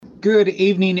Good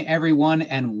evening, everyone,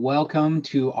 and welcome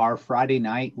to our Friday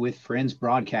Night with Friends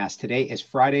broadcast. Today is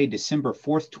Friday, December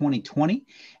 4th, 2020,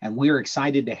 and we are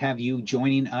excited to have you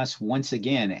joining us once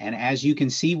again. And as you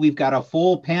can see, we've got a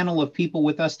full panel of people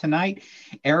with us tonight.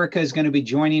 Erica is going to be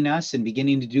joining us and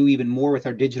beginning to do even more with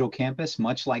our digital campus,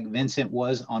 much like Vincent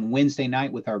was on Wednesday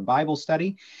night with our Bible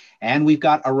study. And we've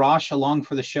got Arash along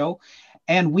for the show.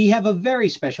 And we have a very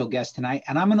special guest tonight,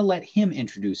 and I'm going to let him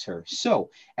introduce her. So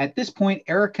at this point,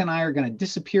 Eric and I are going to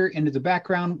disappear into the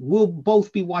background. We'll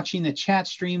both be watching the chat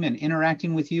stream and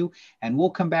interacting with you, and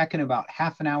we'll come back in about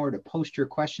half an hour to post your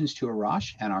questions to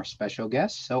Arash and our special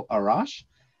guest. So Arash,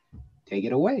 take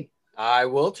it away. I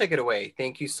will take it away.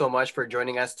 Thank you so much for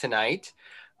joining us tonight.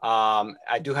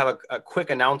 I do have a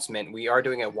quick announcement. We are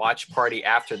doing a watch party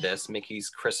after this, Mickey's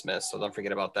Christmas, so don't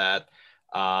forget about that.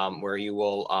 Where you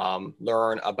will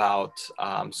learn about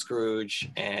Scrooge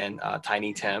and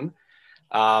Tiny Tim.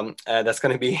 That's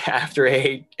going to be after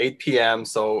 8 p.m.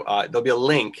 So there'll be a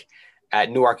link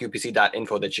at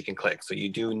newarkupc.info that you can click. So you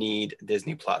do need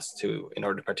Disney Plus in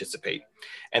order to participate.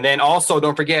 And then also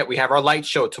don't forget, we have our light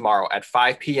show tomorrow at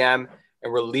 5 p.m.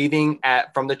 and we're leaving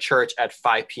from the church at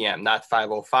 5 p.m. Not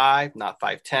 5:05, not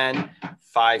 5:10,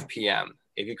 5 p.m.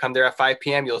 If you come there at 5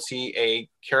 p.m., you'll see a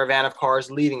caravan of cars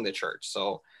leaving the church.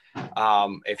 So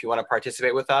if you want to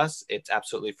participate with us, it's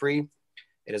absolutely free.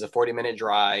 It is a 40-minute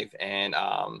drive, and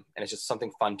it's just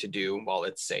something fun to do while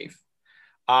it's safe.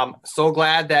 So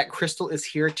glad that Crystal is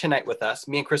here tonight with us.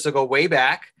 Me and Crystal go way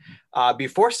back.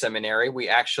 Before seminary, we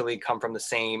actually come from the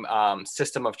same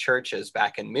system of churches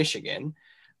back in Michigan.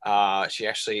 She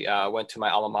actually went to my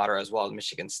alma mater as well,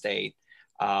 Michigan State.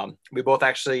 We both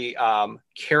actually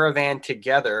caravaned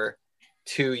together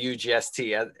to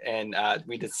UGST, and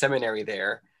we did seminary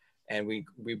there, and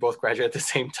we both graduated at the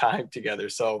same time together.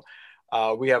 So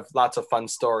we have lots of fun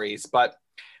stories. But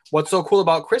what's so cool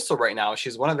about Crystal right now,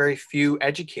 she's one of very few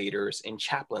educators in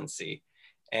chaplaincy.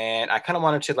 And I kind of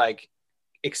wanted to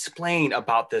explain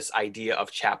about this idea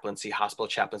of chaplaincy, hospital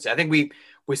chaplaincy. I think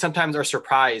we sometimes are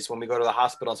surprised when we go to the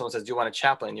hospital and someone says, do you want a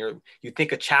chaplain? You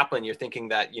think a chaplain, you're thinking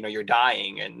that, you're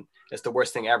dying and it's the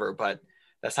worst thing ever, but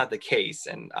that's not the case.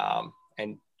 And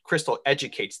Crystal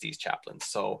educates these chaplains.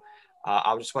 So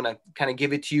I just want to kind of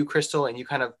give it to you, Crystal, and you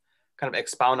kind of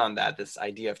expound on that, this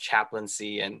idea of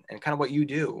chaplaincy and kind of what you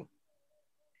do.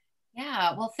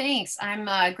 Yeah, well, thanks.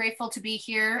 I'm grateful to be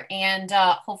here, and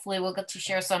hopefully we'll get to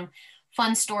share some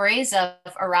fun stories of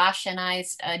Arash and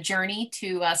I's journey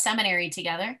to seminary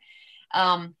together.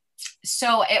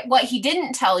 What he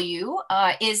didn't tell you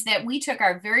is that we took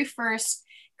our very first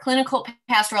clinical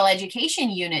pastoral education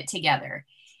unit together.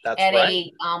 That's at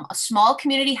right. A small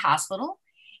community hospital.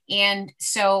 And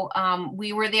so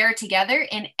we were there together,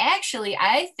 and actually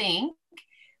I think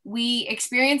we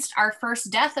experienced our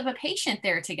first death of a patient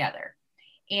there together.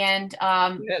 And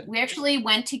we actually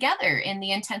went together in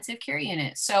the intensive care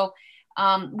unit. So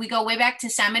we go way back to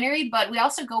seminary, but we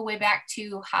also go way back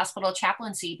to hospital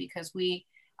chaplaincy because we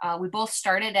both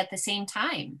started at the same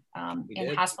time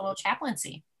in hospital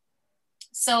chaplaincy.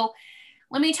 So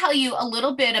let me tell you a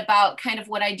little bit about kind of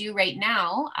what I do right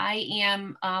now. I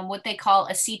am what they call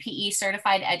a CPE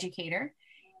certified educator.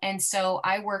 And so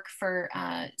I work for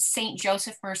St.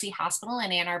 Joseph Mercy Hospital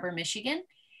in Ann Arbor, Michigan.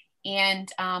 And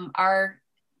our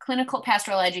clinical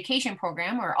pastoral education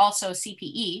program, or also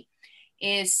CPE,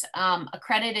 is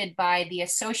accredited by the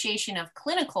Association of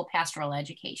Clinical Pastoral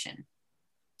Education.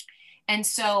 And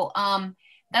so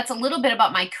that's a little bit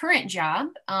about my current job.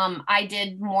 I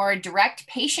did more direct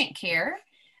patient care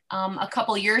a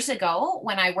couple years ago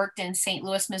when I worked in St.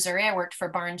 Louis, Missouri. I worked for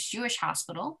Barnes Jewish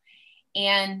Hospital.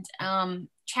 And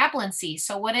chaplaincy.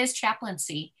 So what is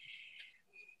chaplaincy?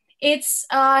 It's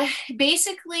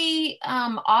basically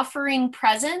offering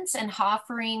presence and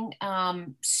offering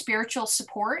spiritual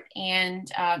support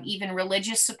and even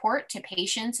religious support to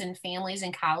patients and families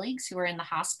and colleagues who are in the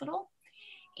hospital.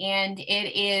 And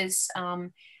it is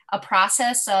a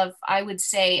process of, I would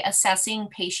say, assessing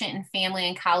patient and family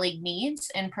and colleague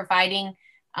needs and providing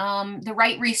the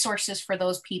right resources for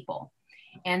those people.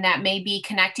 And that may be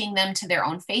connecting them to their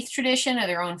own faith tradition or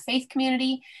their own faith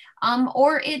community,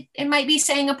 or it might be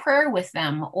saying a prayer with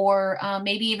them, or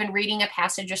maybe even reading a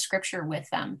passage of scripture with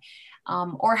them,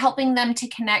 or helping them to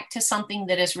connect to something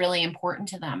that is really important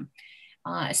to them.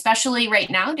 Especially right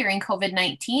now during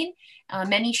COVID-19,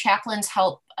 many chaplains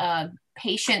help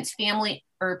patients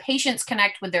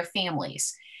connect with their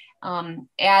families.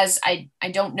 As I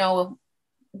don't know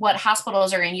what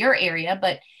hospitals are in your area,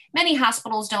 but many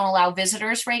hospitals don't allow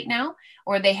visitors right now,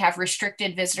 or they have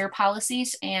restricted visitor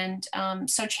policies. And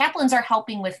so chaplains are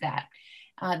helping with that.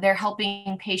 They're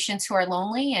helping patients who are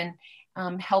lonely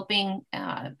helping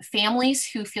families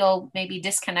who feel maybe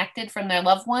disconnected from their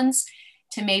loved ones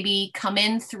to maybe come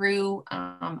in through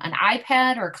an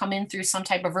iPad or come in through some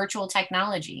type of virtual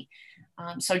technology.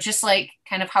 So just like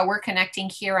kind of how we're connecting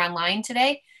here online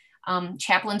today,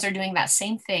 chaplains are doing that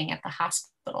same thing at the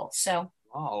hospital. So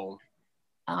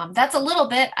that's a little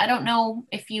bit. I don't know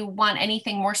if you want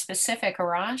anything more specific,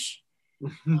 Arash.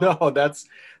 No,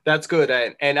 that's good.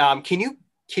 And can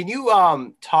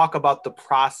you talk about the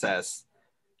process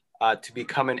to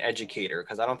become an educator?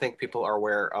 Because I don't think people are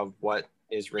aware of what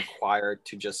is required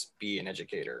to just be an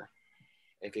educator.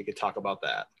 If you could talk about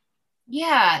that.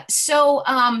 Yeah. So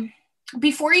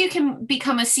before you can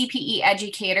become a CPE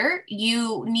educator,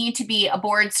 you need to be a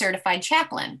board certified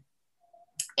chaplain.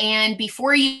 And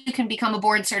before you can become a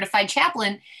board certified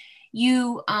chaplain,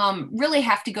 you really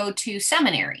have to go to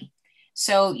seminary.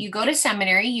 So you go to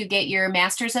seminary, you get your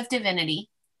Master's of Divinity.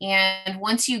 And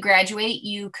once you graduate,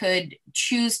 you could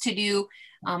choose to do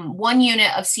 1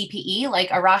 unit of CPE like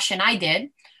Arash and I did,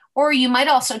 or you might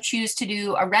also choose to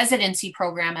do a residency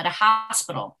program at a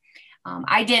hospital.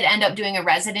 I did end up doing a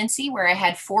residency where I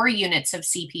had 4 units of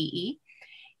CPE.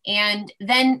 And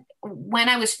then when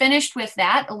I was finished with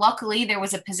that, luckily there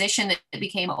was a position that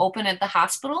became open at the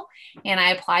hospital, and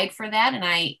I applied for that and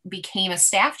I became a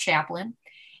staff chaplain.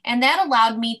 And that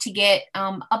allowed me to get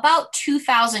about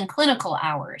 2,000 clinical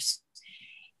hours.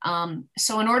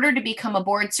 So in order to become a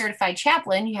board certified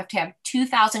chaplain, you have to have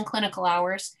 2,000 clinical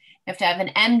hours. You have to have an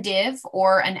MDiv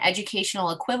or an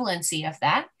educational equivalency of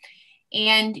that.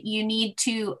 And you need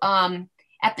to,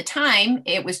 at the time,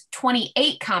 it was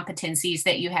 28 competencies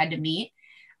that you had to meet.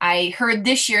 I heard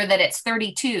this year that it's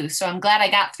 32. So I'm glad I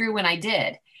got through when I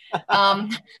did.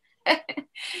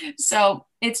 So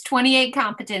it's 28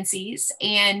 competencies,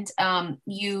 and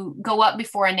you go up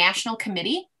before a national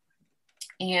committee,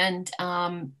 and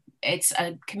it's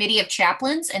a committee of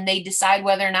chaplains, and they decide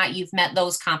whether or not you've met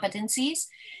those competencies.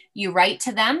 You write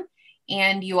to them,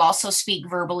 and you also speak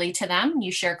verbally to them.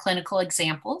 You share clinical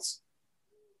examples.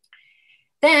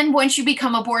 Then once you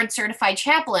become a board certified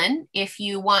chaplain, if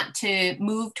you want to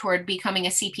move toward becoming a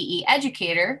CPE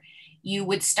educator, you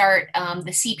would start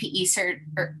the CPE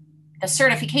the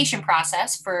certification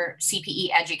process for CPE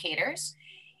educators.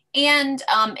 And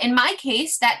in my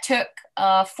case, that took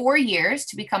 4 years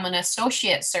to become an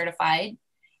associate certified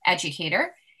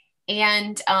educator,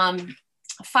 and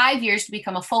 5 years to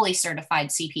become a fully certified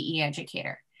CPE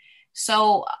educator.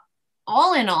 So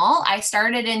all in all, I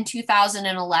started in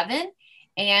 2011,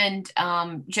 and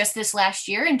just this last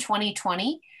year in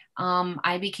 2020,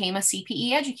 I became a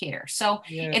CPE educator. So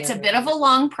it's a bit of a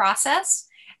long process.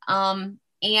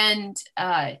 And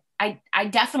I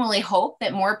definitely hope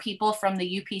that more people from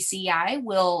the UPCI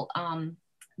will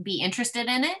be interested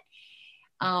in it.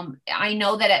 I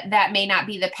know that that may not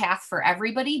be the path for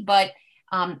everybody, but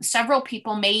several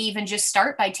people may even just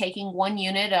start by taking 1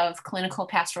 unit of clinical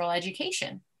pastoral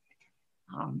education.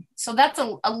 So that's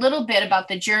a little bit about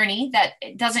the journey. That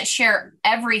it doesn't share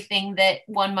everything that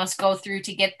one must go through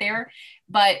to get there,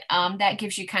 but that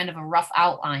gives you kind of a rough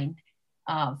outline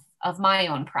of my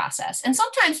own process. And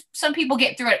sometimes some people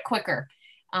get through it quicker.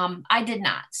 I did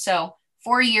not. So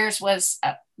 4 years was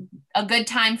a good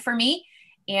time for me.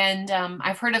 And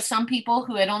I've heard of some people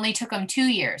who it only took them 2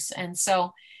 years. And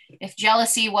so if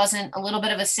jealousy wasn't a little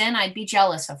bit of a sin, I'd be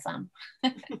jealous of them.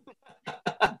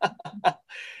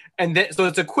 And then, so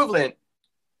it's equivalent,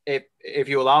 if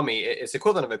you allow me, it's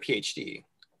equivalent of a PhD.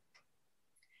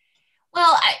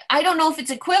 Well, I don't know if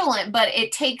it's equivalent, but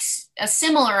it takes a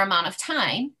similar amount of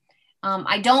time.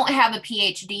 I don't have a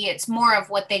PhD. It's more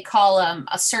of what they call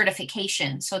a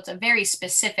certification. So it's a very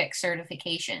specific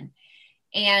certification.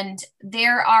 And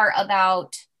there are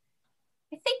about,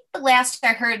 I think the last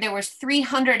I heard, there was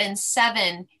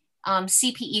 307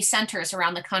 CPE centers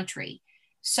around the country.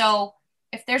 So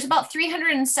if there's about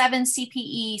 307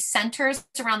 CPE centers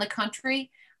around the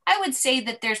country, I would say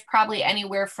that there's probably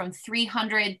anywhere from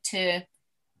 300 to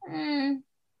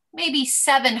maybe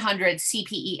 700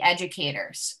 CPE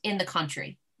educators in the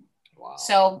country. Wow.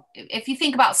 So if you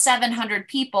think about 700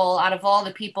 people out of all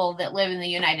the people that live in the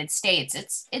United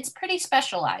States, it's pretty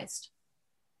specialized.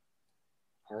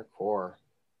 Hardcore.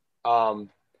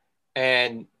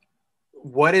 And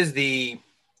what is the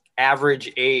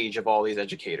average age of all these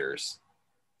educators?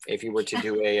 If you were to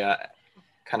do a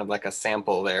kind of like a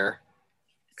sample there,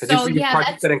 because you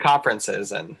participate in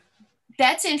conferences. And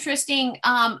that's interesting.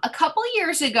 A couple of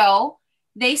years ago,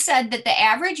 they said that the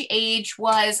average age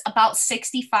was about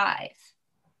 65.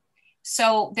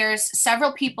 So there's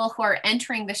several people who are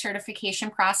entering the certification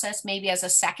process maybe as a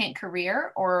second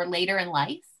career or later in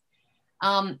life.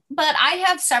 But I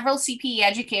have several CPE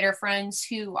educator friends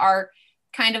who are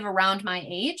kind of around my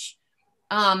age.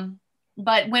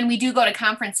 But when we do go to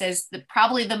conferences,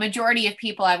 probably the majority of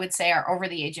people I would say are over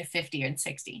the age of 50 and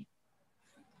 60.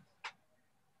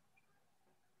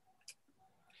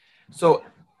 So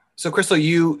Crystal,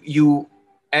 you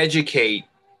educate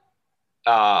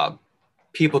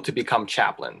people to become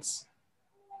chaplains.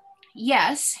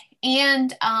 Yes,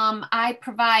 and I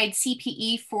provide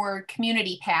CPE for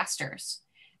community pastors.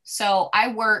 So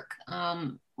I work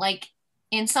like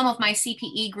in some of my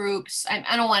CPE groups.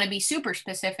 I don't want to be super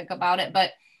specific about it,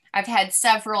 but I've had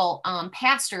several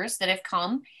pastors that have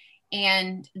come,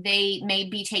 and they may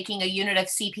be taking a unit of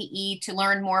CPE to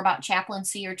learn more about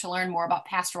chaplaincy or to learn more about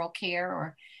pastoral care,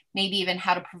 or maybe even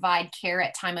how to provide care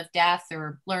at time of death,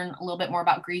 or learn a little bit more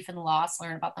about grief and loss,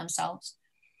 learn about themselves.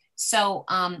 So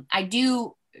I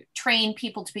do train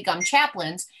people to become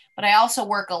chaplains, but I also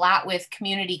work a lot with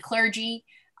community clergy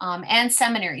and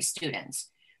seminary students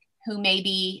who may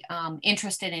be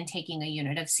interested in taking a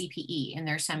unit of CPE in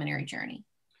their seminary journey.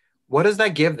 What does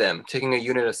that give them, taking a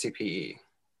unit of CPE?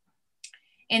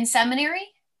 In seminary?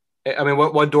 I mean,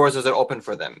 what doors does it open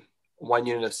for them? One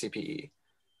unit of CPE.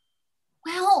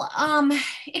 Well,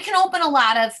 it can open a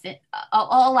lot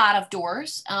of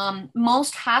doors.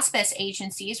 Most hospice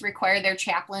agencies require their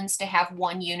chaplains to have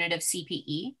one unit of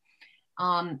CPE.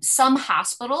 Some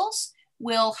hospitals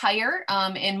will hire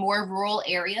in more rural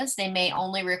areas. They may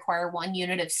only require one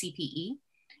unit of CPE.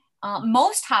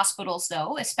 Most hospitals,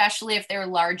 though, especially if they're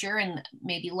larger and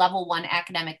maybe level 1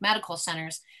 academic medical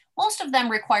centers, most of them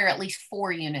require at least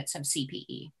 4 units of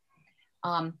CPE.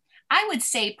 I would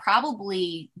say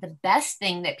probably the best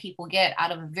thing that people get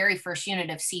out of a very first unit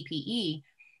of CPE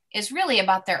is really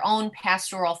about their own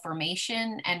pastoral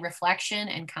formation and reflection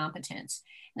and competence.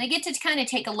 And they get to kind of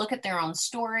take a look at their own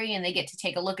story, and they get to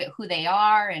take a look at who they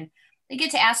are, and they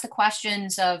get to ask the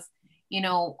questions of, you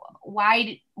know,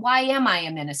 why am I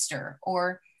a minister?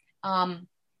 Or,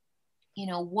 you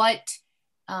know, why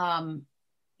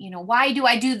do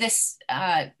I do this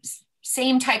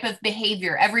same type of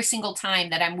behavior every single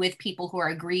time that I'm with people who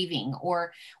are grieving?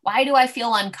 Or why do I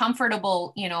feel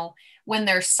uncomfortable, you know, when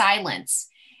there's silence,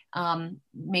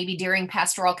 maybe during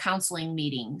pastoral counseling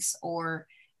meetings, or,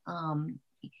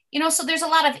 you know, so there's a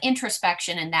lot of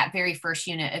introspection in that very first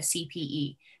unit of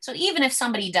CPE. So even if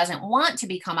somebody doesn't want to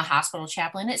become a hospital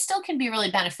chaplain, it still can be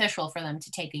really beneficial for them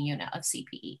to take a unit of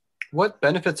CPE. What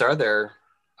benefits are there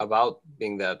about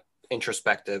being that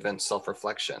introspective and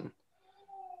self-reflection,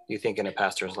 you think, in a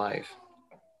pastor's life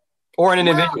or an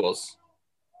individual's?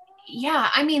 Yeah,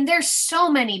 I mean, there's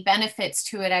so many benefits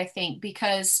to it, I think,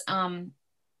 because, you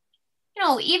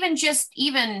know, even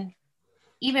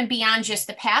beyond just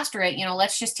the pastorate, you know,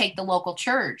 let's just take the local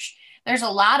church. There's a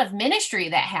lot of ministry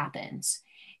that happens.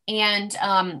 And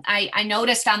I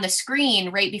noticed on the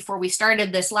screen right before we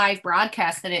started this live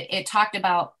broadcast that it talked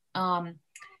about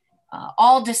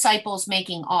all disciples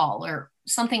making all, or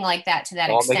something like that, to that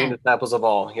all extent. All making disciples of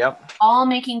all. Yep. All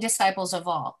making disciples of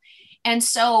all. And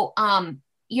so,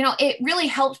 you know, it really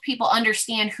helps people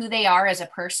understand who they are as a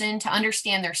person, to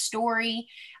understand their story,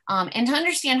 and to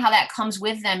understand how that comes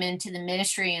with them into the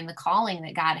ministry and the calling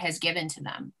that God has given to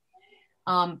them.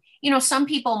 You know, some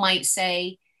people might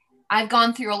say, I've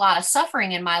gone through a lot of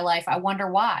suffering in my life. I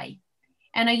wonder why.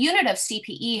 And a unit of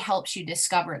CPE helps you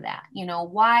discover that. You know,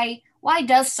 why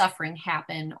does suffering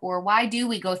happen? Or why do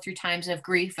we go through times of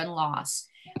grief and loss?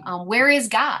 Where is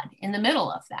God in the middle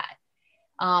of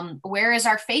that? Where is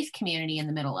our faith community in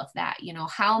the middle of that? You know,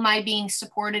 how am I being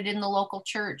supported in the local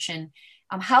church? And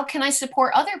how can I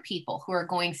support other people who are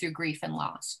going through grief and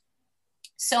loss?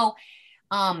 So,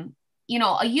 you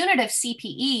know, a unit of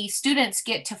CPE, students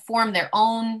get to form their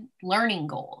own learning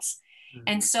goals. Mm-hmm.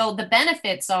 And so the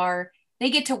benefits are they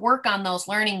get to work on those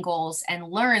learning goals and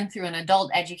learn through an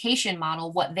adult education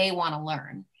model what they want to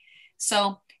learn.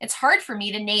 So it's hard for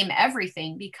me to name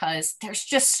everything because there's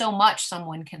just so much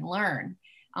someone can learn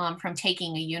from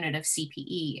taking a unit of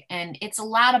CPE. And it's a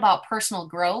lot about personal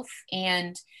growth.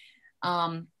 And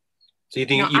so you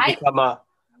think you become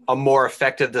a more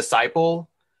effective disciple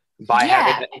by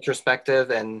having that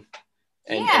introspective and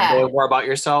knowing more about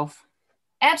yourself?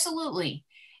 Absolutely.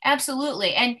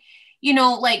 Absolutely. And, you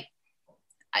know, like,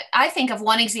 I think of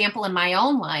one example in my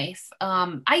own life.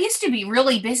 I used to be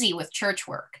really busy with church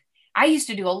work. I used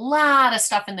to do a lot of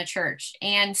stuff in the church,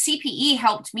 and CPE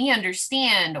helped me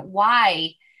understand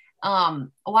why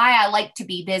I like to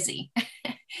be busy.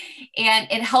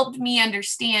 And it helped me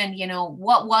understand, you know,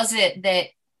 what was it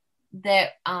that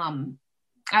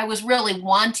I was really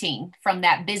wanting from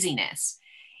that busyness.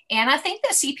 And I think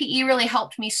that CPE really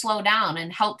helped me slow down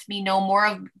and helped me know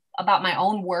more about my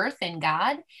own worth in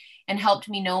God, and helped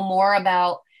me know more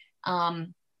about,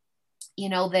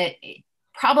 that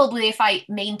probably if I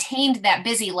maintained that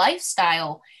busy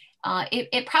lifestyle,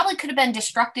 it probably could have been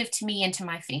destructive to me and to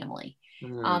my family,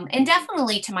 and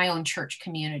definitely to my own church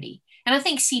community. And I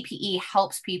think CPE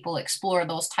helps people explore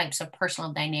those types of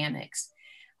personal dynamics.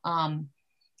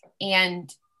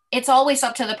 And it's always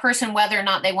up to the person whether or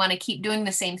not they want to keep doing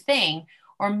the same thing,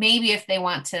 or maybe if they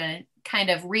want to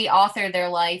kind of reauthor their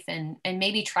life and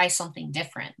maybe try something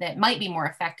different that might be more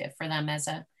effective for them as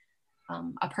a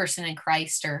person in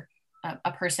Christ, or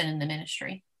a person in the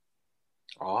ministry.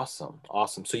 Awesome.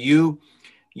 So you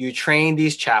train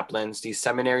these chaplains, these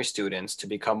seminary students, to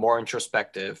become more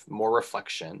introspective, more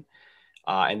reflection,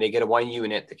 and they get a 1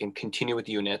 unit. They can continue with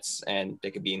units, and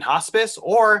they could be in hospice,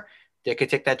 or they could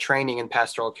take that training in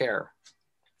pastoral care,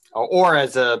 or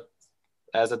as a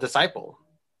disciple.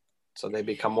 So they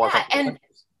become more effective. And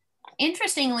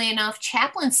interestingly enough,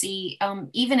 chaplaincy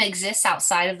even exists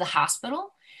outside of the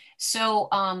hospital. So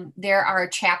there are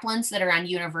chaplains that are on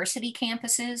university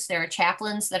campuses. There are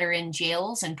chaplains that are in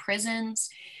jails and prisons.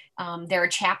 There are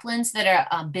chaplains that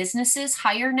are businesses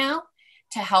hire now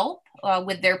to help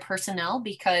with their personnel,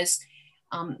 because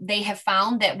they have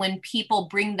found that when people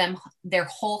bring their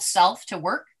whole self to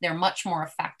work, they're much more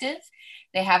effective.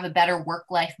 They have a better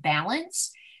work-life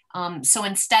balance. So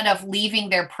instead of leaving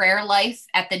their prayer life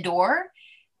at the door,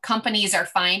 companies are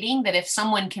finding that if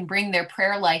someone can bring their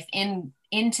prayer life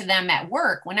into them at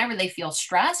work, whenever they feel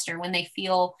stressed or when they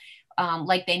feel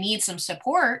like they need some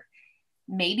support,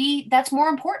 maybe that's more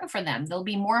important for them. They'll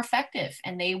be more effective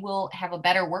and they will have a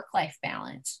better work-life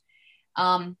balance.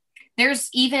 There's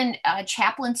even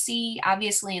chaplaincy,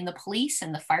 obviously, in the police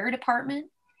and the fire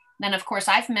department. Then, of course,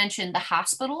 I've mentioned the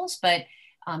hospitals, but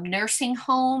nursing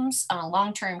homes,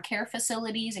 long-term care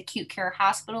facilities, acute care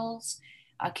hospitals,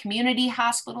 community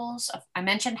hospitals. I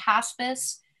mentioned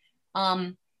hospice.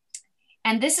 And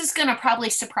this is going to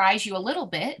probably surprise you a little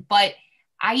bit, but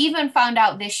I even found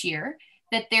out this year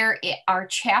that there are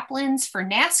chaplains for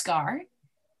NASCAR,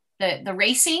 the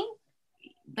racing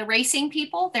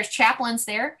people. There's chaplains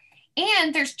there,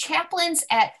 and there's chaplains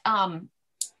at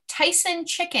Tyson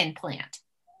Chicken Plant.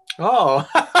 Oh,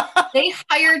 they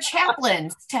hire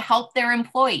chaplains to help their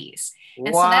employees,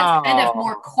 and wow. So that's kind of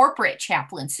more corporate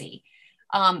chaplaincy.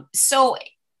 So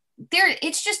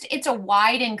it's a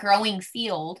wide and growing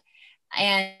field.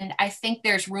 And I think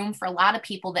there's room for a lot of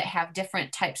people that have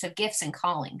different types of gifts and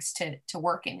callings to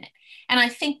work in it. And I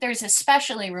think there's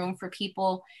especially room for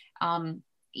people, in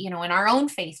our own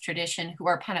faith tradition who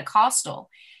are Pentecostal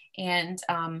and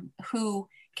who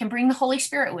can bring the Holy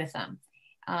Spirit with them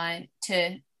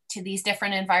to these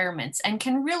different environments and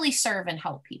can really serve and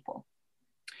help people.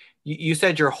 You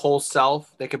said your whole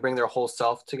self, they could bring their whole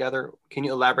self together. Can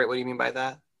you elaborate what you mean by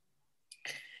that?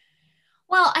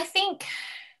 Well, I think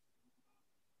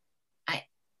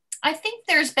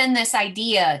there's been this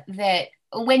idea that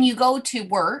when you go to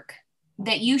work,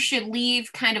 that you should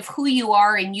leave kind of who you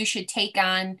are and you should take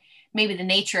on maybe the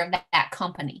nature of that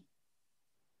company.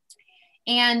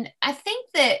 And I think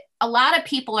that a lot of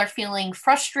people are feeling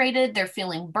frustrated. They're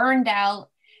feeling burned out.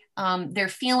 They're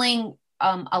feeling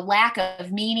a lack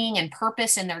of meaning and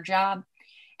purpose in their job.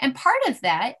 And part of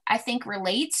that, I think,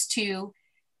 relates to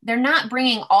they're not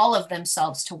bringing all of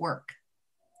themselves to work.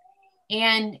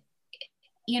 And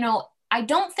I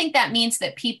don't think that means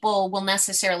that people will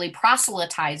necessarily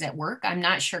proselytize at work. I'm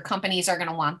not sure companies are going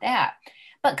to want that.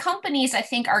 But companies, I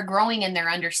think, are growing in their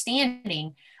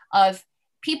understanding of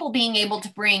people being able to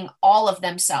bring all of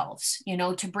themselves,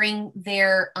 to bring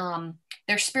their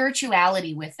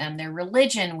spirituality with them, their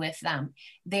religion with them,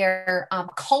 their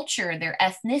culture, their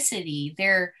ethnicity,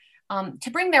 to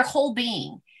bring their whole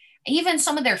being, even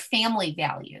some of their family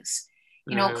values.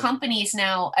 Companies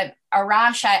now,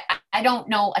 Arash, I don't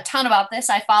know a ton about this.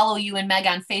 I follow you and Meg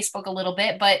on Facebook a little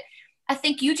bit, but I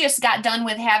think you just got done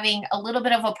with having a little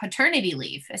bit of a paternity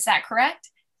leave. Is that correct?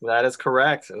 That is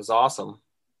correct. It was awesome.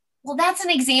 Well, that's an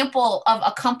example of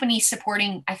a company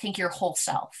supporting, I think, your whole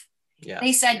self. Yeah.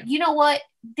 They said, you know what,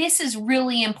 this is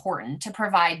really important to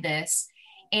provide this.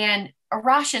 And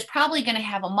Arash is probably going to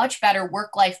have a much better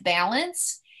work-life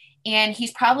balance. And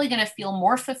he's probably going to feel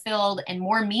more fulfilled and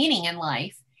more meaning in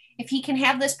life if he can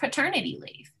have this paternity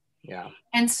leave. Yeah.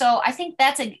 And so I think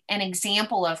that's an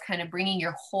example of kind of bringing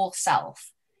your whole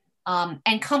self,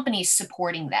 and companies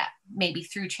supporting that maybe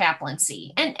through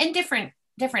chaplaincy and different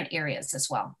areas as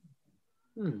well.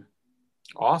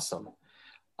 Awesome.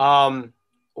 What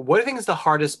do you think is the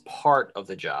hardest part of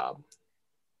the job?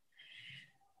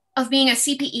 Of being a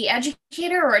CPE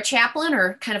educator or a chaplain,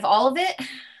 or kind of all of it?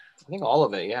 I think all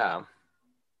of it, yeah.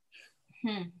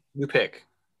 You pick.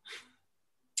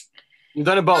 You've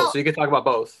done it both, Well, so you can talk about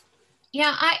both.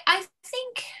 yeah, I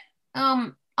think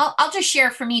I'll just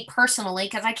share for me personally,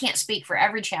 because I can't speak for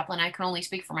every chaplain. I can only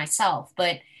speak for myself.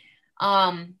 But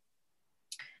um,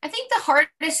 I think the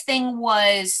hardest thing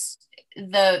was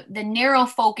the narrow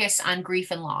focus on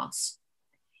grief and loss.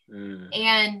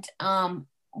 And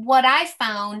what I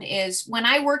found is when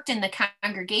I worked in the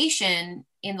congregation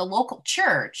in the local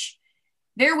church,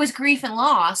 there was grief and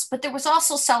loss, but there was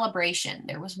also celebration.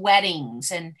 There was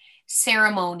weddings and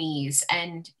ceremonies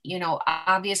and, you know,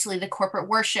 obviously the corporate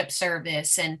worship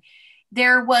service. And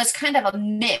there was kind of a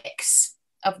mix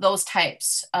of those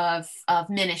types of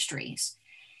ministries.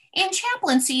 In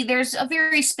chaplaincy, there's a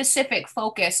very specific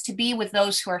focus to be with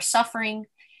those who are suffering,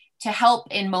 to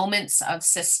help in moments of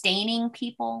sustaining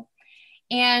people.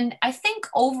 And I think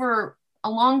over a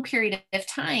long period of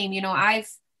time, you know, I've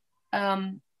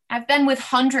been with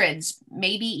hundreds,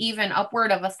 maybe even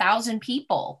upward of 1,000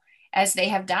 people as they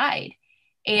have died.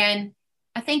 And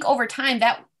I think over time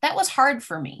that was hard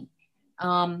for me.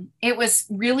 It was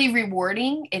really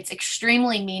rewarding. It's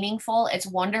extremely meaningful. It's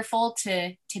wonderful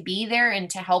to be there and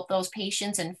to help those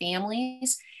patients and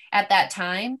families at that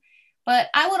time. But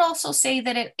I would also say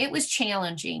that it was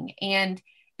challenging. And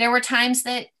there were times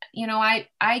that, you know,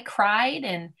 I cried,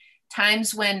 and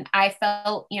times when I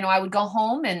felt, you know, I would go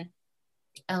home and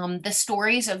the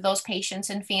stories of those patients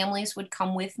and families would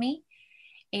come with me.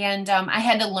 And I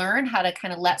had to learn how to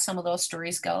kind of let some of those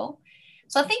stories go.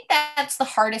 So I think that's the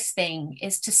hardest thing,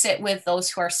 is to sit with those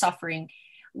who are suffering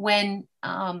when,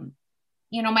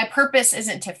 you know, my purpose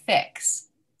isn't to fix.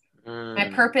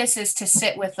 My purpose is to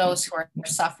sit with those who are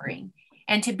suffering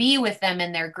and to be with them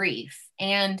in their grief.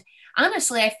 And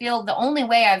honestly, I feel the only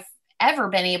way I've ever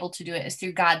been able to do it is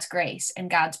through God's grace and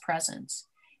God's presence,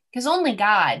 because only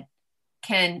God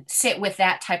can sit with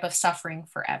that type of suffering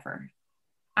forever.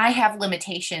 I have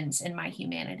limitations in my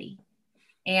humanity.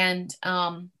 And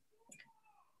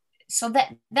so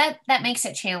that makes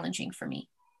it challenging for me.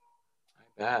 I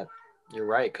bet. You're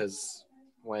right, because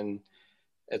when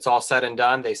it's all said and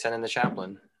done, they send in the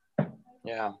chaplain.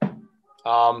 Yeah.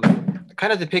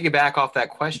 Kind of to piggyback off that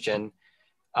question,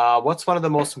 what's one of the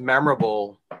most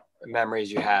memorable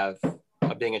memories you have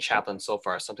of being a chaplain so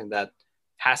far? Something that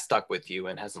has stuck with you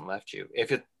and hasn't left you,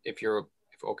 if you're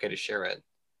okay to share it.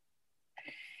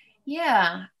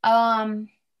 Yeah.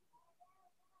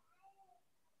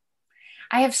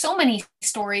 I have so many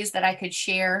stories that I could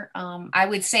share. I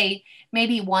would say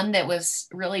maybe one that was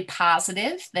really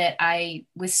positive that I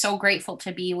was so grateful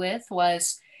to be with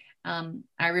was,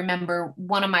 I remember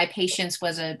one of my patients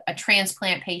was a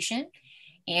transplant patient,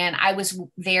 and I was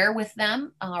there with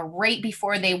them right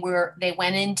before they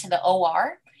went into the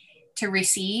OR to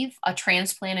receive a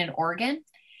transplanted organ,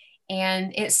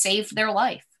 and it saved their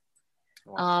life.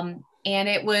 Wow. And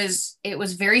it was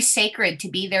very sacred to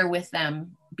be there with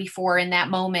them before, in that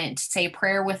moment, to say a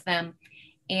prayer with them.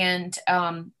 And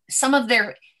some of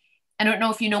their, I don't know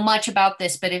if you know much about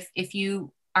this, but if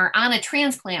you are on a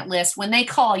transplant list, when they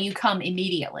call, you come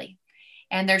immediately.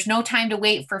 And there's no time to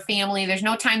wait for family. There's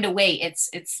no time to wait.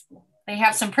 They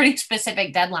have some pretty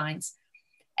specific deadlines.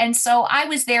 And so I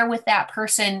was there with that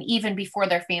person even before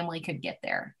their family could get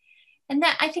there. And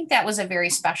I think that was a very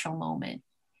special moment.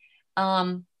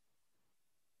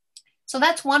 So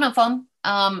that's one of them.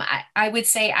 I would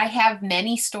say I have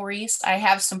many stories. I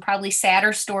have some probably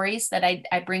sadder stories that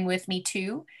I bring with me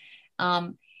too.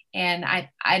 And I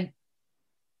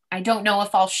don't know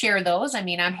if I'll share those. I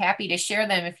mean, I'm happy to share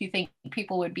them if you think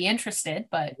people would be interested,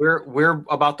 but we're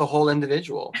about the whole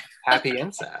individual, happy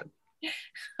and sad.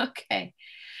 Okay.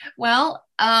 Well,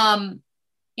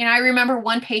 you know, I remember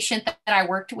one patient that I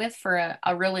worked with for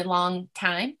a really long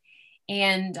time.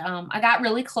 And I got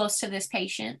really close to this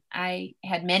patient. I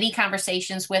had many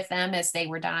conversations with them as they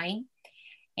were dying.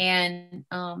 And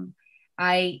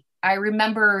I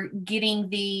remember getting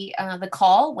the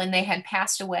call when they had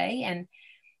passed away. And,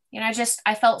 you know,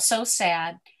 I felt so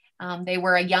sad. They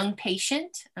were a young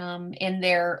patient in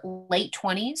their late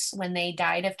 20s when they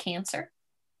died of cancer.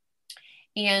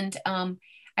 And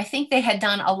I think they had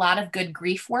done a lot of good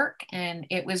grief work, and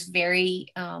it was very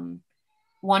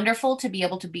wonderful to be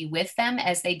able to be with them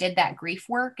as they did that grief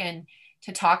work, and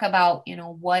to talk about, you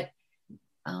know, what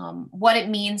it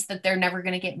means that they're never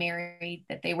going to get married,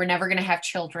 that they were never going to have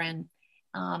children,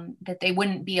 that they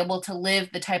wouldn't be able to live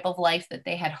the type of life that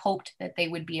they had hoped that they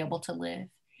would be able to live.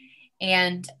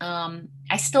 And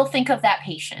I still think of that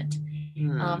patient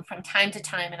from time to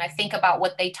time, and I think about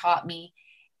what they taught me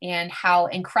and how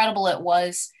incredible it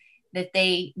was that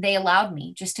they allowed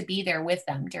me just to be there with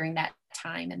them during that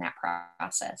time and that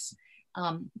process.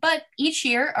 But each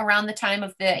year around the time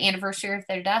of the anniversary of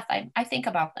their death, I think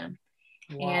about them.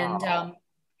 Wow. And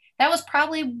that was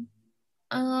probably,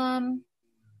 it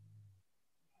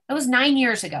was 9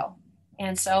 years ago.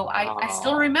 And so I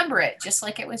still remember it just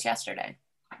like it was yesterday.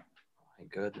 My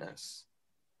goodness.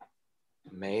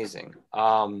 Amazing.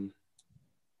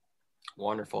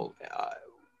 Wonderful.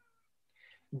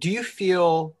 Do you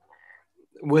feel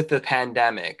with the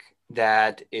pandemic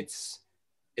that it's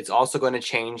also going to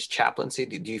change chaplaincy?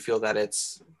 Do you feel that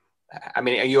it's, I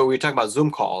mean, we're talking about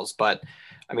Zoom calls, but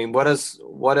I mean, what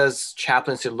does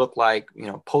chaplaincy look like,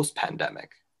 post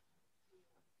pandemic?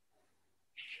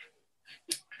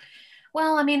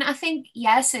 Well, I mean, I think,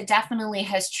 yes, it definitely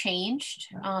has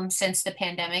changed since the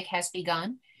pandemic has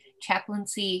begun.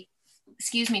 Chaplaincy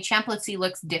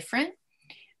looks different.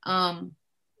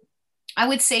 I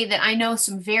would say that I know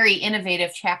some very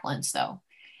innovative chaplains, though.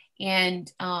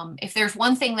 And if there's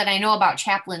one thing that I know about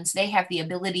chaplains, they have the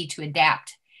ability to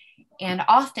adapt, and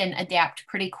often adapt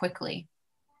pretty quickly,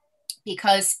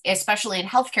 because especially in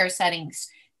healthcare settings,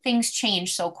 things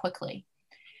change so quickly.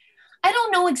 I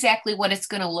don't know exactly what it's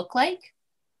going to look like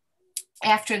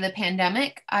after the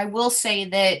pandemic. I will say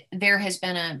that there has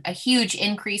been a huge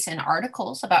increase in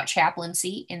articles about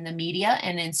chaplaincy in the media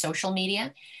and in social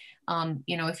media.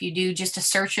 If you do just a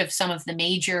search of some of the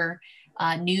major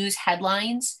news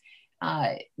headlines,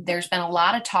 there's been a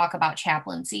lot of talk about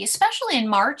chaplaincy, especially in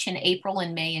March and April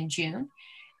and May and June.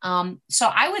 So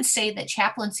I would say that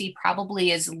chaplaincy probably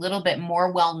is a little bit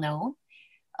more well known.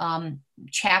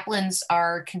 Chaplains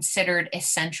are considered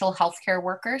essential healthcare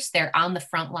workers. They're on the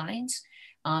front lines,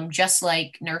 just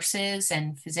like nurses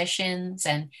and physicians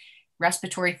and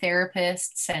respiratory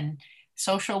therapists and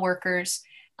social workers.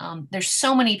 There's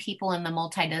so many people in the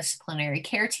multidisciplinary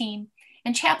care team,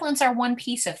 and chaplains are one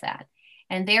piece of that.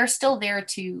 And they're still there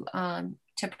to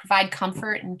provide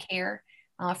comfort and care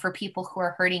for people who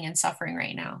are hurting and suffering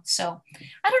right now. So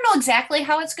I don't know exactly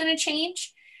how it's going to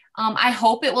change. I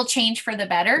hope it will change for the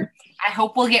better. I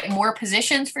hope we'll get more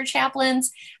positions for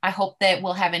chaplains. I hope that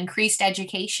we'll have increased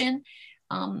education.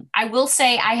 I will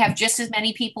say I have just as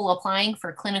many people applying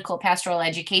for clinical pastoral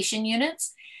education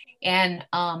units. And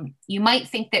you might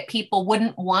think that people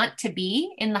wouldn't want to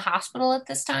be in the hospital at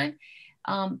this time,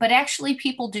 but actually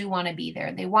people do want to be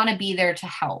there. They want to be there to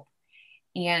help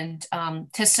and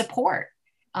to support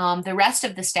the rest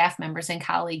of the staff members and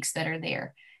colleagues that are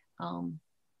there.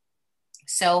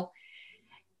 So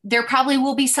there probably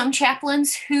will be some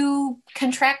chaplains who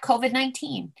contract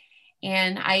COVID-19,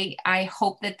 and I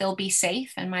hope that they'll be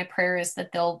safe. And my prayer is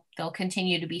that they'll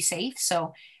continue to be safe.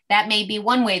 So that may be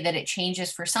one way that it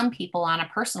changes for some people on a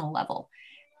personal level.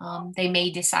 They may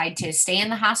decide to stay in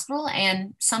the hospital,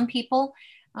 and some people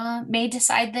may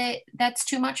decide that that's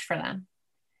too much for them.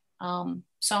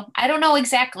 So I don't know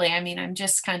exactly. I mean, I'm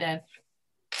just kind of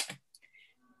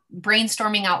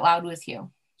brainstorming out loud with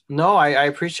you. No, I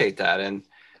appreciate that. And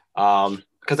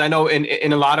because I know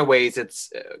in a lot of ways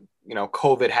it's,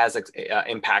 COVID has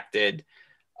impacted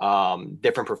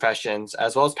different professions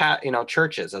as well as,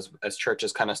 churches, as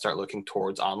churches kind of start looking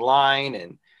towards online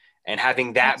and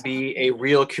having that be a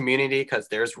real community, because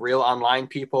there's real online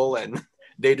people and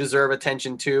they deserve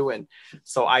attention too. And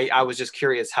so I was just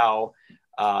curious how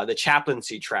the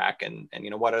chaplaincy track and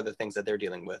what are the things that they're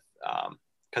dealing with,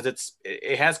 because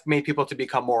it has made people to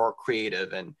become more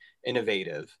creative and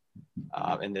innovative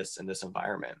in this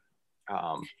environment.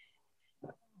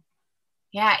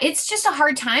 Yeah, it's just a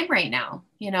hard time right now.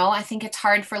 I think it's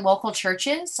hard for local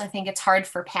churches. I think it's hard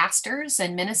for pastors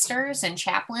and ministers and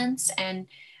chaplains. And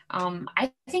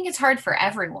I think it's hard for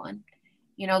everyone,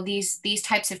 these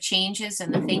types of changes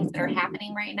and the things that are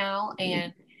happening right now.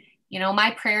 And,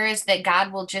 my prayer is that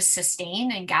God will just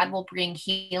sustain, and God will bring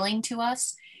healing to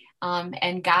us.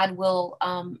 And God will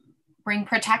bring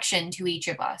protection to each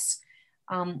of us,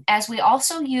 as we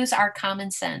also use our common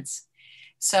sense.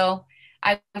 So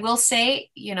I will say,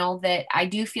 that I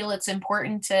do feel it's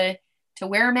important to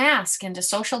wear a mask and to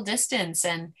social distance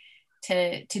and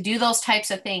to do those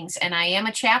types of things. And I am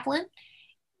a chaplain,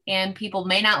 and people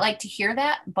may not like to hear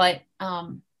that, but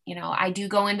I do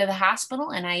go into the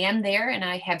hospital, and I am there, and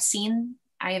I have seen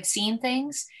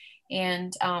things,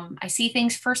 and I see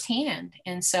things firsthand.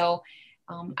 And so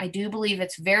I do believe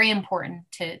it's very important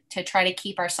to try to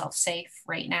keep ourselves safe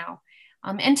right now,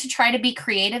 and to try to be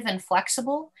creative and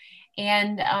flexible,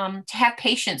 and to have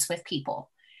patience with people.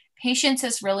 Patience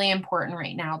is really important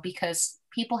right now, because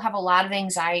people have a lot of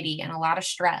anxiety and a lot of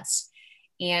stress.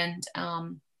 And,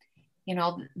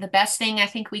 the best thing I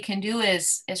think we can do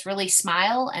is really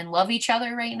smile and love each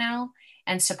other right now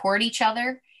and support each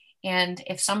other. And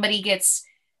if somebody gets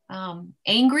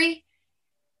angry,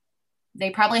 they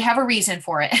probably have a reason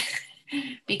for it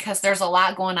because there's a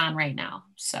lot going on right now.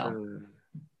 So,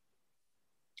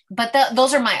 but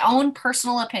those are my own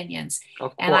personal opinions,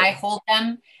 and I hold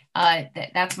them.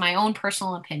 That's my own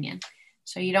personal opinion.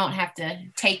 So you don't have to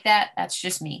take that. That's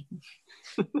just me.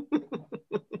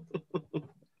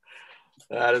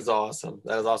 That is awesome.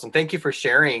 That is awesome. Thank you for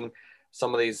sharing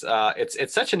some of these.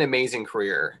 It's such an amazing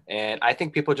career. And I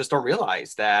think people just don't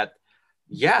realize that,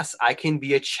 yes, I can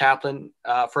be a chaplain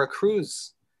for a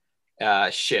cruise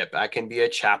ship. I can be a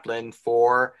chaplain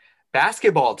for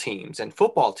basketball teams and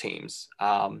football teams.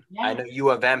 I know U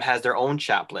of M has their own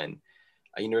chaplain,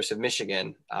 University of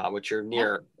Michigan, which you're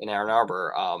near in Ann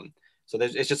Arbor. So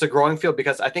it's just a growing field,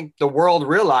 because I think the world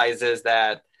realizes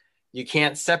that you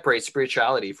can't separate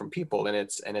spirituality from people, and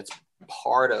it's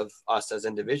part of us as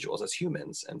individuals, as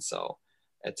humans. And so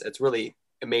it's really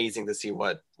amazing to see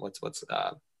what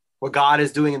God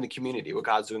is doing in the community, what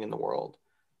God's doing in the world.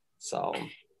 So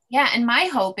yeah, and my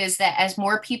hope is that as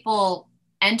more people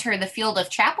enter the field of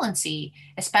chaplaincy,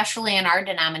 especially in our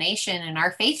denomination and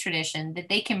our faith tradition, that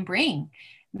they can bring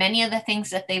many of the things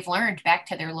that they've learned back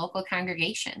to their local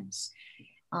congregations.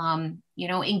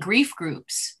 In grief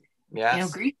groups.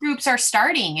 Yes. Grief groups are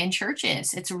starting in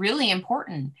churches. It's really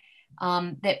important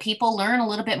that people learn a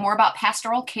little bit more about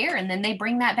pastoral care, and then they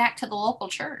bring that back to the local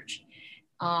church.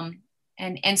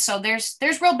 And so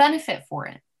there's real benefit for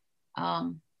it,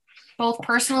 both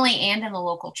personally and in the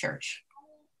local church.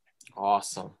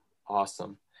 Awesome.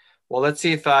 Well, let's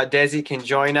see if Desi can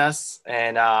join us.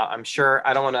 And I'm sure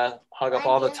I don't want to hug up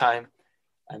all the time.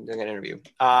 I'm doing an interview.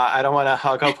 I don't want to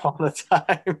hug up all the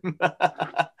time.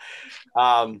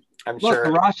 I'm sure.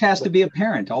 Arash has to be a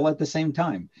parent all at the same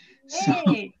time. So,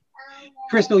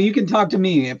 Crystal, you can talk to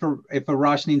me if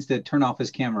Arash needs to turn off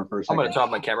his camera for a second. I'm going to turn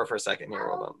off my camera for a second here.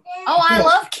 Hold on. Oh, I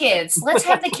love kids. Let's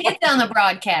have the kids on the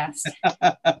broadcast.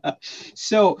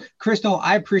 So, Crystal,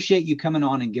 I appreciate you coming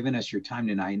on and giving us your time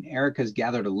tonight. And Erica's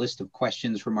gathered a list of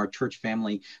questions from our church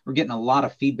family. We're getting a lot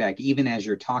of feedback even as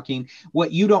you're talking.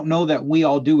 What you don't know that we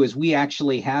all do is we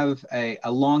actually have a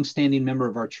longstanding member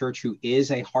of our church who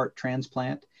is a heart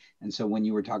transplant. And so when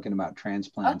you were talking about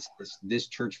transplants, this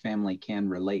church family can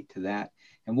relate to that.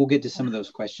 And we'll get to some of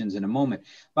those questions in a moment.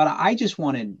 But I just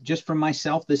wanted, just for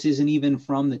myself, this isn't even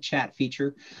from the chat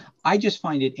feature. I just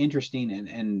find it interesting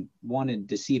and wanted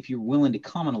to see if you're willing to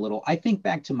comment a little. I think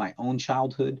back to my own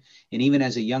childhood, and even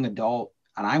as a young adult,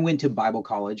 and I went to Bible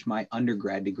college. My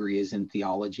undergrad degree is in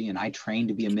theology, and I trained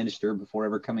to be a minister before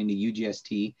ever coming to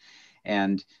UGST.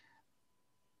 And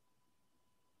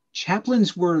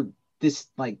chaplains were this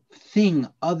thing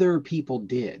other people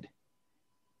did.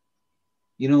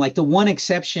 Like the one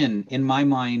exception in my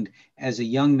mind as a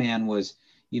young man was,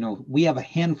 we have a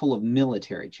handful of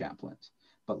military chaplains,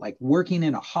 but working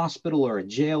in a hospital or a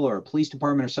jail or a police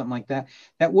department or something like that,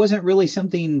 that wasn't really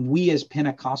something we as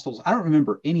Pentecostals, I don't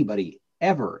remember anybody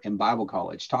ever in Bible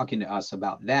college talking to us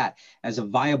about that as a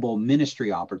viable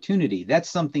ministry opportunity. That's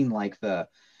something like the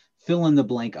fill in the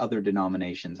blank other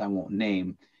denominations I won't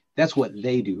name. That's what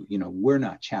they do. We're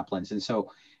not chaplains. And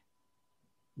so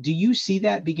do you see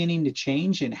that beginning to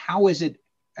change? And how is it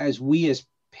as we as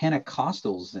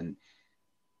Pentecostals, and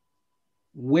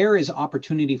where is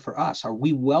opportunity for us? Are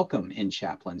we welcome in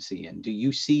chaplaincy? And do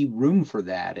you see room for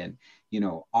that? And,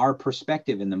 our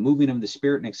perspective and the moving of the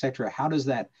Spirit and et cetera, how does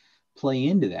that play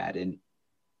into that? And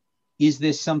is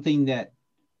this something that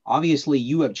obviously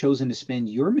you have chosen to spend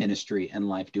your ministry and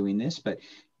life doing this, but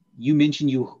you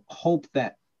mentioned you hope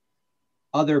that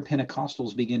other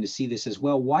Pentecostals begin to see this as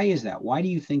well. Why is that? Why do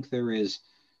you think there is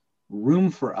room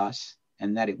for us,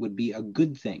 and that it would be a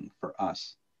good thing for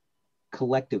us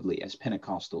collectively as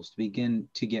Pentecostals to begin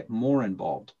to get more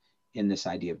involved in this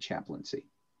idea of chaplaincy?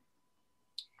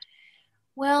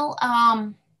 Well,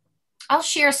 I'll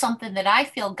share something that I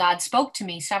feel God spoke to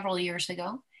me several years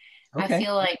ago. Okay. I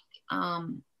feel like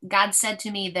God said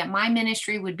to me that my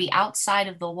ministry would be outside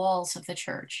of the walls of the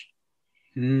church.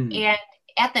 And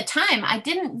at the time, I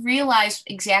didn't realize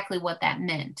exactly what that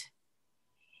meant.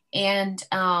 And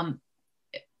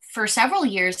for several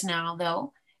years now,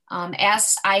 though,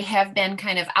 as I have been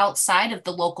kind of outside of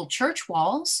the local church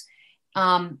walls,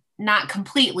 not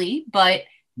completely, but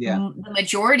the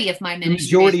majority of my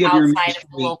ministry is outside of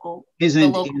the local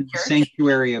isn't the in the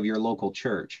sanctuary of your local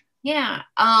church. Yeah.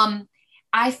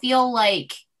 I feel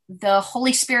like the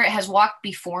Holy Spirit has walked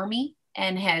before me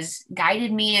and has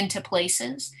guided me into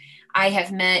places. I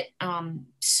have met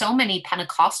so many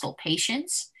Pentecostal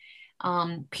patients,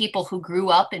 people who grew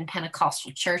up in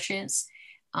Pentecostal churches.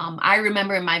 I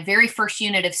remember in my very first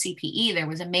unit of CPE, there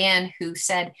was a man who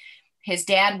said his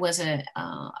dad was a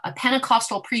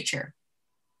Pentecostal preacher.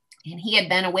 And he had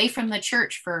been away from the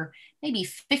church for maybe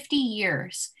 50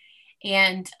 years.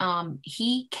 And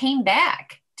he came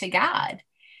back to God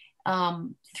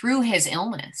through his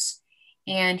illness.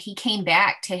 And he came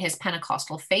back to his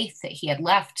Pentecostal faith that he had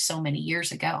left so many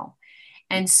years ago.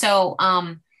 And so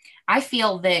I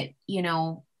feel that, you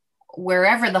know,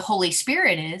 wherever the Holy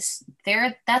Spirit is,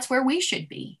 that's where we should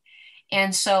be.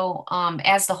 And so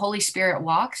as the Holy Spirit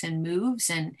walks and moves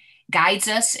and guides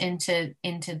us into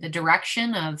the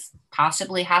direction of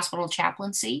possibly hospital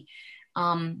chaplaincy,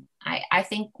 I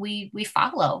think we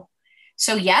follow.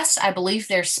 So yes, I believe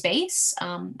there's space.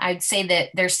 I'd say that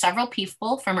there's several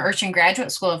people from Urchin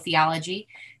Graduate School of Theology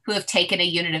who have taken a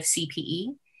unit of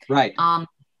CPE. Right.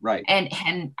 Right.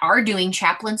 And are doing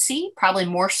chaplaincy, probably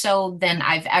more so than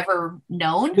I've ever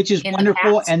known. Which is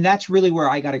wonderful. And that's really where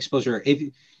I got exposure.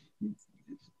 If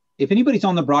anybody's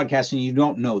on the broadcast and you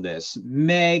don't know this,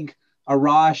 Meg,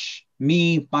 Arash,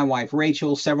 me, my wife,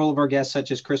 Rachel, several of our guests, such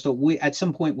as Crystal, at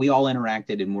some point we all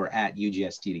interacted and were at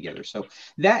UGST together. So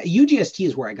that UGST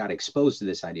is where I got exposed to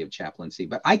this idea of chaplaincy.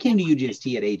 But I came to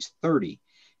UGST at age 30.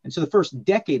 And so the first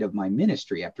decade of my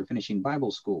ministry after finishing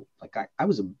Bible school, like I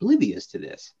was oblivious to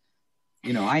this.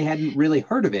 You know, I hadn't really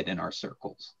heard of it in our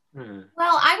circles. Well,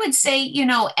 I would say, you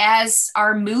know, as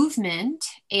our movement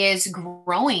is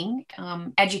growing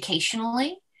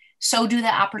educationally, so do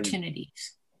the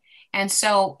opportunities. And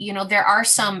so, you know, there are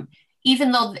some,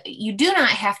 even though you do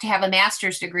not have to have a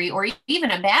master's degree or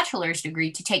even a bachelor's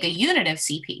degree to take a unit of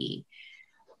CPE,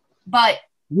 but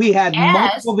we had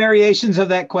multiple variations of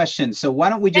that question. So why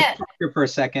don't we just talk here for a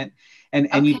second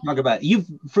and you talk about it.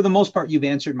 For the most part, you've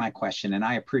answered my question and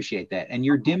I appreciate that. And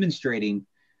you're demonstrating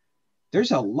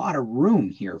there's a lot of room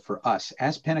here for us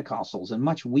as Pentecostals and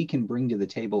much we can bring to the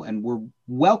table, and we're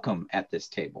welcome at this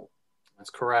table. That's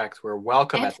correct. We're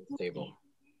welcome at this table.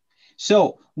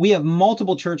 So we have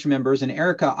multiple church members, and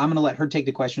Erica, I'm going to let her take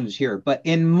the questions here, but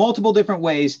in multiple different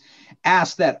ways,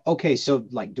 ask that, okay, so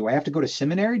like, do I have to go to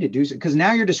seminary to do so? Because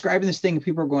now you're describing this thing and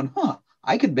people are going,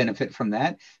 I could benefit from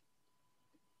that.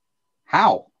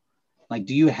 How? Like,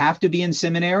 do you have to be in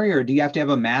seminary or do you have to have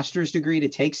a master's degree to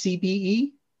take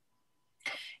CPE?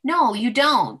 No, you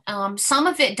don't. Some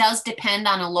of it does depend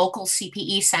on a local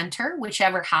CPE center,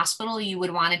 whichever hospital you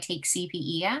would want to take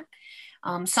CPE at.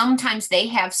 Sometimes they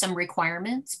have some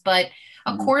requirements, but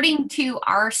according to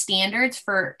our standards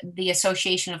for the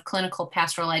Association of Clinical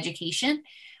Pastoral Education,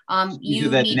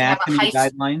 you need to have a high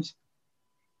guidelines.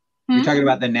 You're talking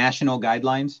about the national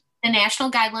guidelines? The national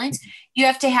guidelines. You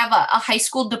have to have a high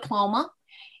school diploma,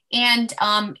 and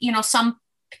you know, some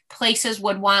places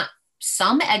would want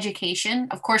some education.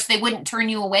 Of course, they wouldn't turn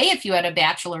you away if you had a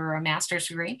bachelor or a master's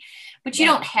degree, but you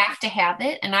don't have to have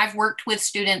it. And I've worked with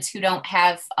students who don't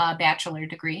have a bachelor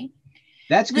degree.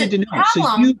 That's good to know.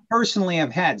 So you personally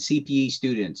have had CPE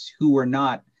students who were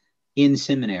not in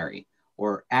seminary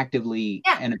or actively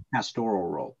in a pastoral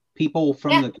role. People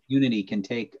from the community can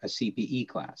take a CPE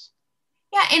class.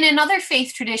 Yeah, and in other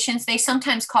faith traditions, they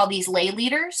sometimes call these lay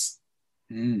leaders.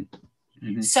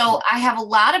 So I have a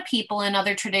lot of people in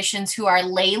other traditions who are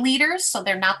lay leaders. So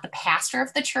they're not the pastor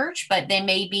of the church, but they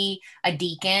may be a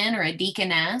deacon or a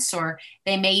deaconess, or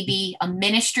they may be a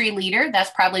ministry leader.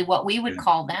 That's probably what we would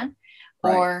call them.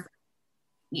 Right. Or,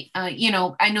 you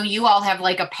know, I know you all have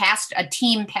like a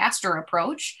team pastor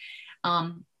approach.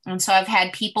 And so I've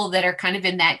had people that are kind of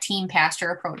in that team pastor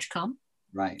approach come.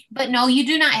 Right. But no, you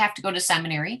do not have to go to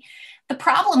seminary. The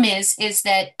problem is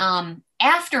that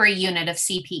after a unit of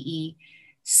CPE,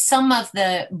 some of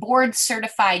the board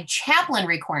certified chaplain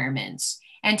requirements,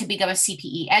 and to become a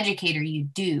CPE educator, you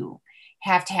do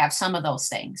have to have some of those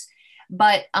things.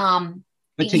 But to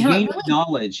gain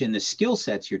knowledge and the skill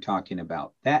sets you're talking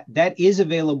about, that is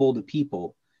available to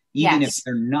people, even if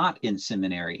they're not in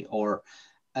seminary or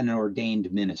an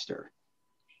ordained minister.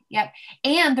 Yep.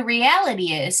 And the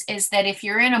reality is that if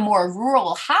you're in a more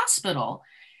rural hospital,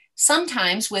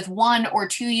 sometimes with 1 or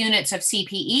 2 units of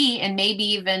CPE and maybe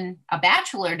even a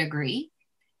bachelor degree,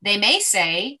 they may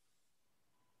say,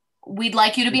 we'd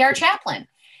like you to be our chaplain,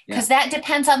 because that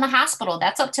depends on the hospital.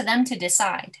 That's up to them to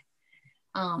decide.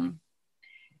 But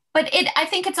I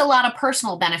think it's a lot of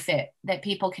personal benefit that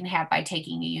people can have by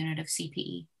taking a unit of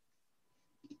CPE.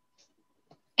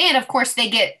 And of course they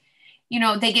get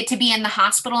to be in the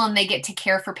hospital and they get to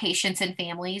care for patients and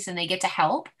families and they get to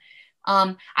help.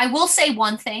 I will say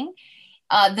one thing,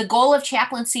 the goal of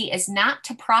chaplaincy is not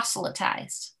to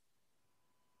proselytize.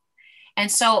 And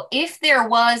so if there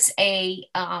was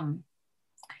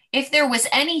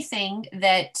anything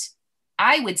that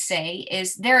I would say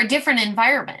is there are different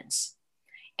environments.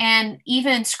 And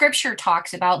even scripture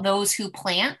talks about those who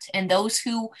plant and those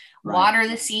who water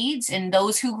the seeds and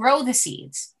those who grow the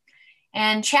seeds.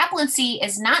 And chaplaincy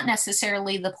is not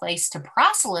necessarily the place to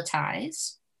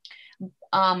proselytize,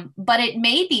 but it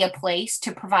may be a place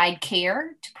to provide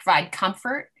care, to provide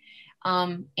comfort,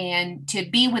 and to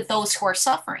be with those who are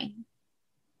suffering,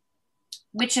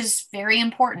 which is very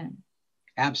important.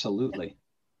 Absolutely.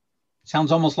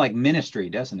 Sounds almost like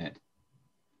ministry, doesn't it?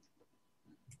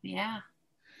 Yeah.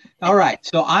 All right,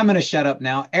 so I'm going to shut up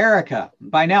now. Erica,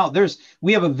 by now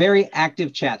we have a very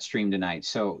active chat stream tonight.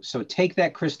 So take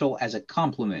that, Crystal, as a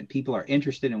compliment. People are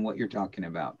interested in what you're talking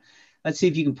about. Let's see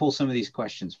if you can pull some of these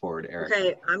questions forward, Erica.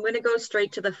 Okay, I'm going to go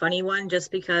straight to the funny one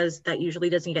just because that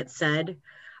usually doesn't get said.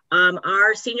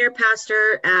 Our senior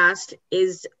pastor asked,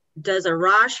 does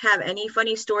Arash have any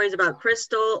funny stories about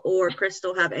Crystal, or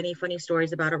Crystal have any funny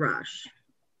stories about Arash?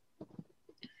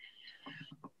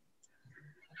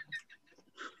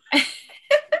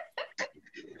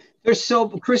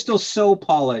 Crystal's so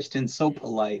polished and so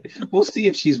polite. We'll see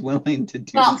if she's willing to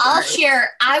do. Well,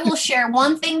 I will share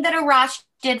one thing that Arash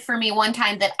did for me one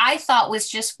time that I thought was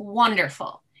just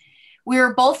wonderful. We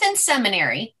were both in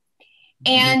seminary,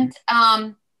 and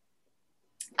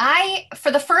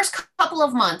for the first couple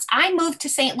of months, I moved to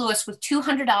St. Louis with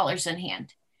 $200 in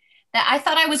hand. That I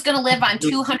thought I was going to live on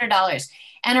 $200.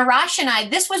 And Arash and I,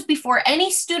 this was before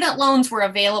any student loans were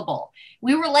available.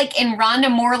 We were like in Rhonda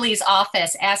Morley's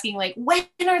office asking like, when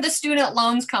are the student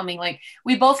loans coming? Like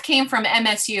we both came from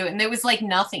MSU and there was like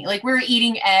nothing. Like we were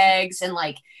eating eggs and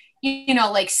like,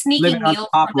 like sneaking meals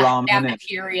from the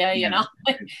cafeteria,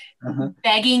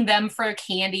 begging them for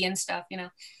candy and stuff,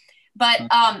 But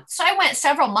so I went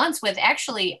several months with I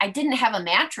didn't have a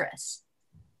mattress.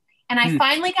 And I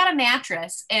finally got a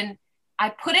mattress and I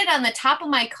put it on the top of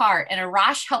my cart, and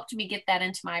Arash helped me get that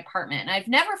into my apartment. And I've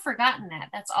never forgotten that.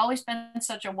 That's always been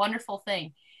such a wonderful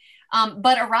thing.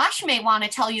 But Arash may want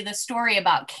to tell you the story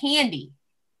about candy.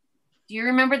 Do you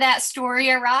remember that story,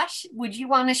 Arash? Would you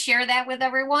want to share that with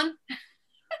everyone?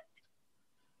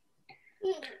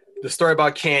 The story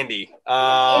about candy.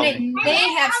 And it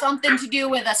may have something to do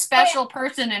with a special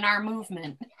person in our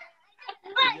movement.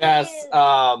 Yes.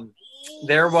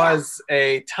 There was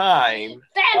a time.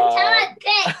 Hold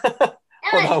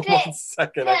on 1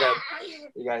 second.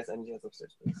 You guys, I need you guys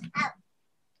upstairs, please.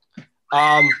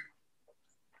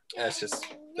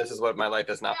 This is what my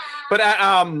life is now. But there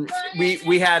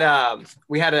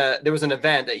was an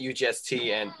event at UGST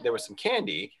and there was some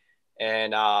candy,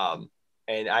 and I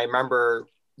remember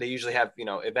they usually have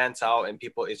events out and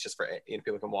it's just for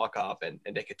people can walk up and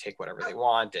they could take whatever they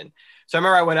want. And so I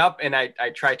remember I went up and I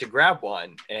tried to grab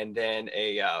one, and then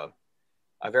a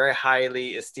very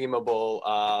highly estimable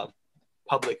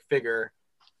public figure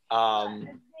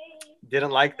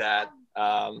didn't like that.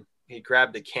 He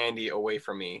grabbed the candy away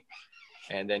from me,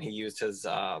 and then he used his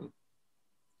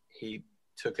he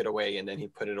took it away and then he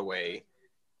put it away,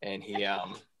 and he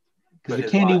because the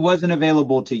candy wasn't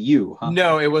available to you, huh?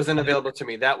 No, it wasn't available to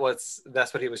me. That's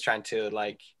what he was trying to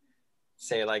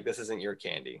say, this isn't your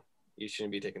candy. You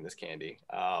shouldn't be taking this candy.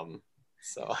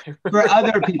 So for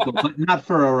other people, but not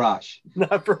for Arash.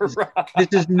 Not for Arash.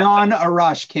 This is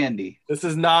non-Arash candy. This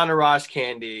is non-Arash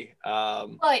candy.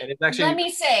 But and it's actually, let me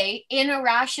say, in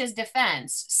Arash's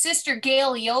defense, Sister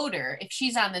Gail Yoder, if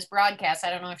she's on this broadcast,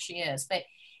 I don't know if she is, but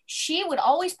she would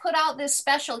always put out this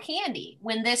special candy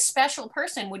when this special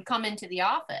person would come into the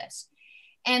office.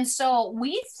 And so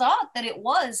we thought that it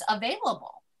was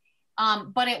available,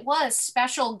 but it was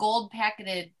special gold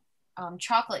packeted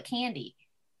chocolate candy.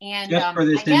 And just for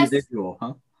this individual,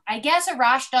 huh? I guess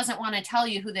Arash doesn't want to tell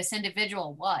you who this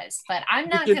individual was, but I'm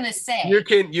not going to say.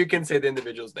 You can say the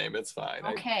individual's name. It's fine.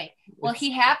 Okay. Well,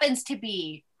 he happens to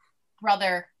be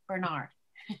Brother Bernard.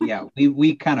 Yeah,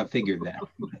 we kind of figured that.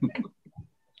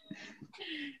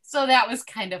 So that was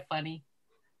kind of funny.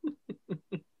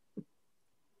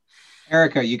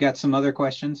 Erica, you got some other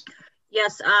questions?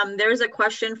 Yes, there's a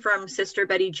question from Sister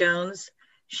Betty Jones.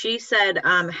 She said,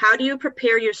 how do you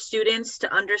prepare your students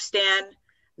to understand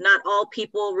not all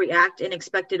people react in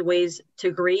expected ways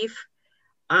to grief?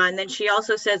 And then she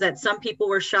also says that some people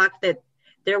were shocked that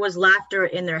there was laughter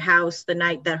in their house the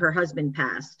night that her husband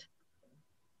passed.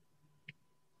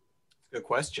 Good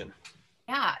question.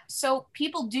 Yeah, so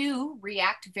people do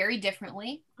react very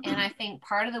differently. And I think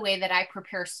part of the way that I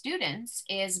prepare students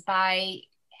is by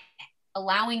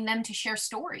allowing them to share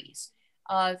stories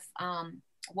of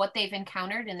what they've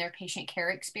encountered in their patient care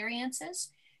experiences.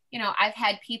 I've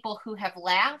had people who have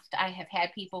laughed. I have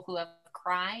had people who have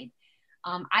cried.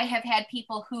 I have had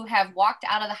people who have walked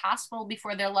out of the hospital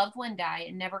before their loved one died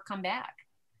and never come back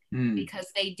because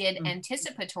they did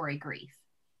anticipatory grief.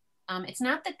 It's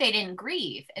not that they didn't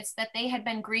grieve, it's that they had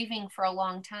been grieving for a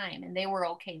long time and they were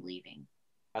okay leaving.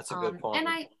 That's a good point.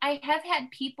 And I have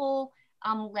had people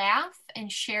laugh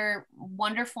and share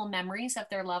wonderful memories of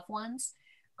their loved ones.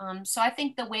 So I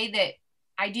think the way that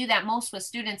I do that most with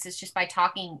students is just by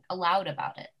talking aloud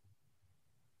about it.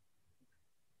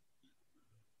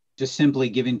 Just simply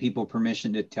giving people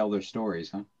permission to tell their stories,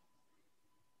 huh?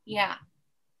 Yeah.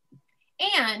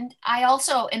 And I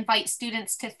also invite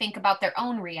students to think about their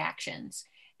own reactions,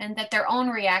 and that their own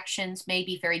reactions may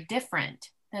be very different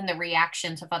than the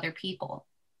reactions of other people.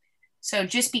 So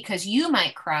just because you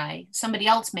might cry, somebody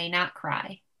else may not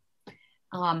cry.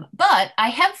 But I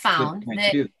have found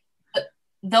that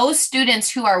those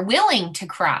students who are willing to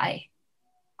cry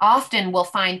often will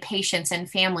find patients and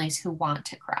families who want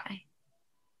to cry.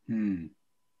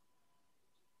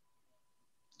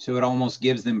 So it almost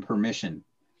gives them permission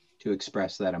to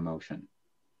express that emotion.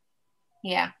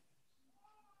 Yeah.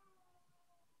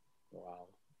 Wow.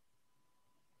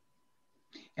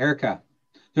 Erica,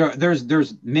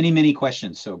 there's many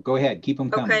questions, so go ahead, keep them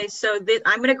coming. Okay, so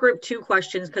I'm going to group two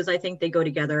questions because I think they go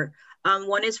together.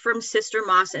 One is from Sister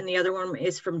Moss and the other one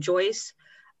is from Joyce.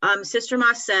 Sister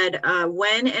Moss said,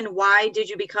 when and why did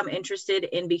you become interested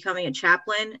in becoming a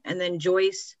chaplain? And then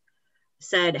Joyce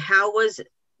said, how has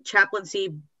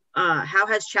chaplaincy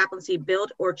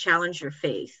built or challenged your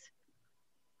faith?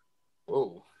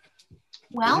 Whoa.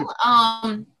 Well,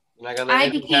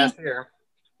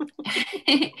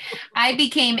 I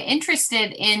became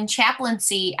interested in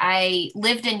chaplaincy. I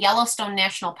lived in Yellowstone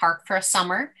National Park for a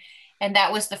summer, and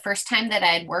that was the first time that I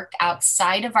had worked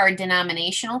outside of our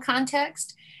denominational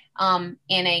context, in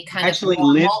a kind of actually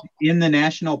lived in the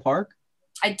national park.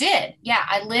 I did. Yeah,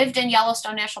 I lived in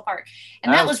Yellowstone National Park,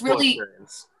 and that was really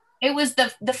experience. It was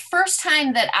the first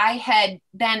time that I had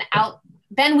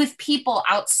been with people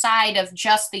outside of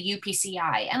just the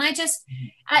UPCI. And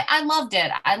I loved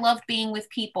it. I loved being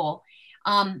with people.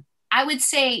 I would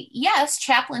say, yes,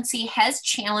 chaplaincy has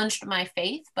challenged my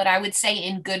faith, but I would say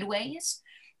in good ways.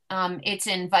 It's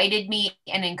invited me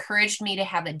and encouraged me to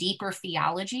have a deeper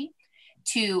theology,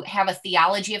 to have a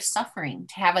theology of suffering,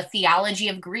 to have a theology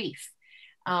of grief.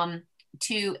 And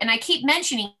I keep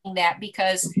mentioning that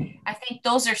because I think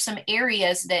those are some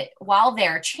areas that while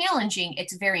they're challenging,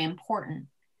 it's very important.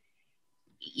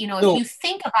 You know, if you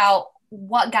think about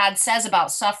what God says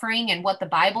about suffering and what the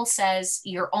Bible says,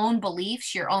 your own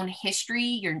beliefs, your own history,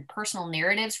 your personal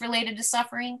narratives related to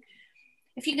suffering,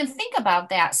 if you can think about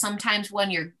that sometimes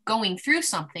when you're going through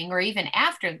something or even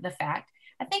after the fact,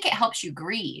 I think it helps you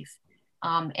grieve,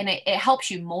 and it helps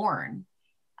you mourn.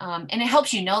 And it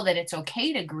helps you know that it's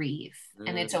okay to grieve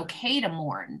and it's okay to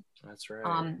mourn. That's right.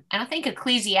 And I think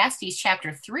Ecclesiastes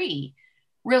chapter 3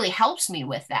 really helps me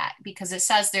with that, because it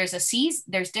says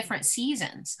there's different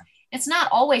seasons. It's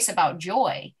not always about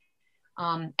joy.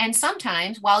 And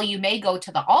sometimes while you may go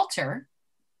to the altar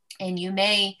and you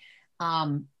may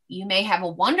have a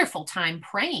wonderful time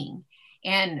praying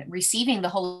and receiving the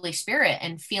Holy Spirit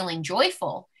and feeling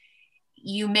joyful,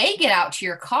 you may get out to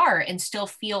your car and still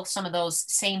feel some of those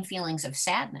same feelings of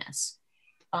sadness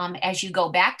as you go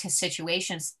back to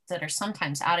situations that are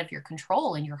sometimes out of your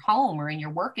control in your home or in your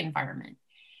work environment.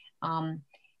 And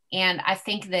I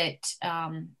think that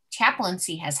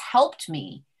chaplaincy has helped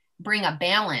me bring a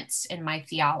balance in my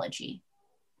theology.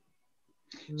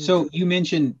 So you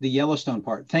mentioned the Yellowstone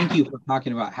part. Thank you for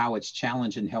talking about how it's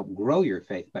challenged and helped grow your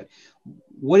faith. But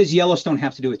what does Yellowstone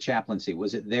have to do with chaplaincy?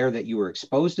 Was it there that you were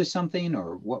exposed to something,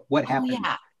 or what happened?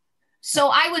 Yeah. So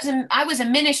I was a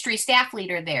ministry staff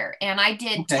leader there, and I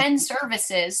did 10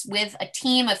 services with a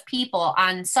team of people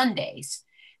on Sundays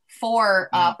for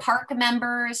park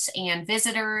members and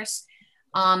visitors.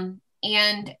 And,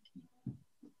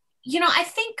 you know, I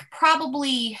think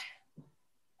probably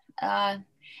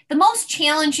the most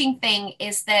challenging thing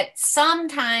is that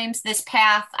sometimes this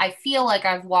path, I feel like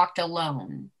I've walked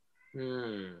alone.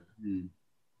 And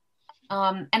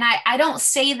I don't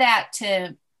say that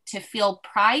to feel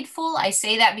prideful. I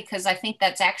say that because I think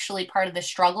that's actually part of the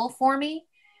struggle for me.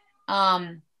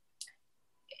 I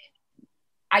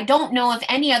don't know of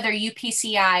any other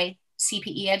UPCI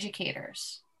CPE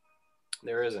educators.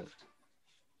 There isn't.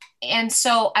 And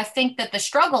so I think that the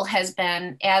struggle has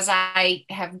been, as I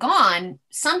have gone,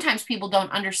 sometimes people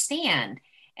don't understand.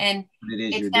 And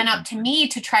it's been up to me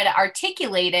to try to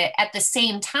articulate it at the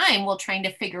same time while trying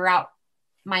to figure out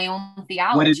my own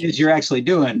theology. What it is you're actually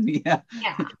doing. Yeah.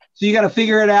 So you got to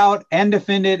figure it out and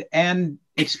defend it and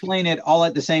explain it all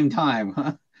at the same time,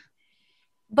 huh?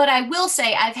 But I will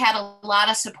say I've had a lot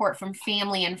of support from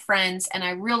family and friends, and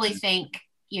I really think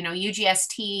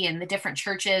UGST and the different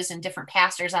churches and different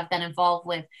pastors I've been involved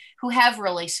with who have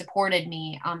really supported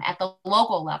me at the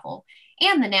local level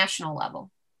and the national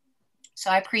level. So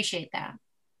I appreciate that.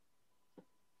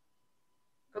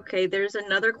 Okay, there's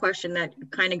another question that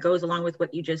kind of goes along with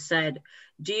what you just said.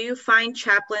 Do you find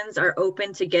chaplains are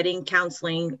open to getting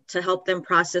counseling to help them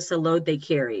process a load they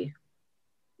carry?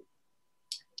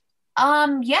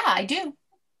 Yeah, I do.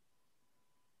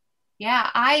 Yeah,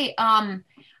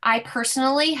 I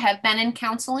personally have been in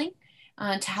counseling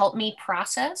to help me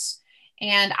process.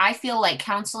 And I feel like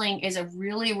counseling is a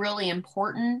really, really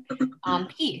important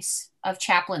piece of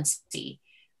chaplaincy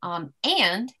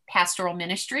and pastoral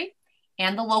ministry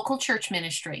and the local church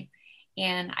ministry.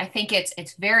 And I think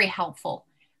it's very helpful.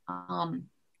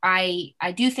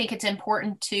 I do think it's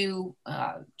important to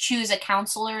choose a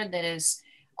counselor that is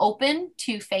open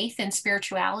to faith and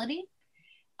spirituality.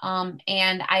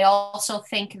 And I also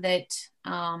think that,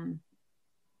 I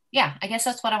guess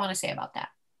that's what I want to say about that.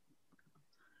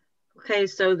 Okay,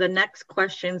 so the next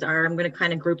questions are, I'm going to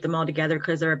kind of group them all together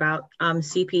because they're about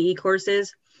CPE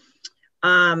courses.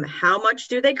 How much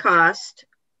do they cost?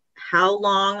 How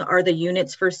long are the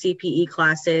units for CPE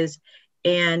classes?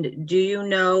 And do you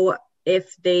know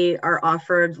if they are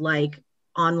offered like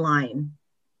online?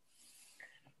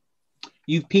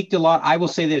 You've peaked a lot. I will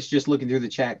say this, just looking through the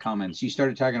chat comments, you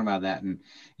started talking about that, and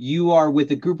you are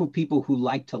with a group of people who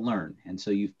like to learn. And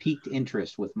so you've piqued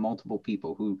interest with multiple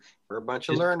people who We're a bunch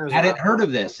of learners. hadn't heard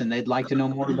of this and they'd like to know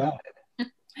more about it.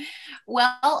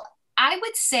 Well, I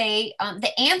would say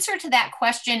the answer to that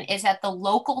question is at the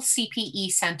local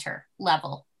CPE center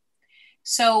level.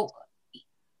 So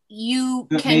you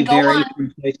can go on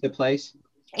from place to place.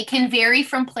 It can vary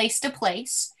from place to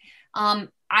place.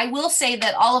 I will say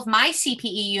that all of my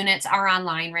CPE units are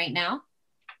online right now.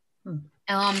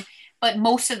 But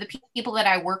most of the people that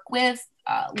I work with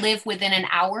live within an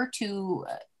hour of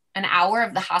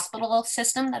the hospital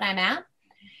system that I'm at.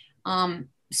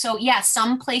 So yeah,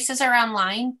 some places are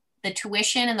online. The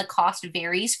tuition and the cost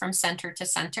varies from center to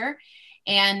center.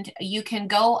 And you can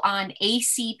go on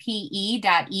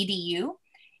acpe.edu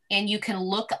and you can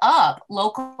look up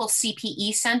local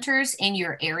CPE centers in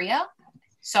your area.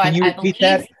 So I believe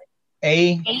that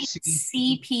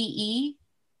acpe.edu.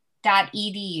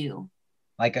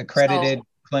 Like accredited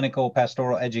clinical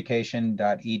pastoral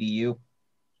education.edu.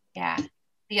 Yeah.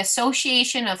 The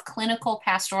Association of Clinical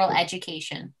Pastoral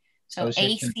Education. So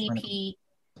ACP.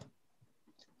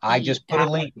 I just put a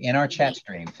link in our chat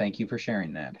stream. Thank you for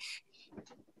sharing that.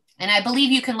 And I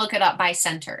believe you can look it up by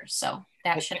center. So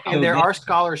that should help. And there are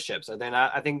scholarships. Are there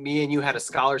not? I think me and you had a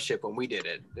scholarship when we did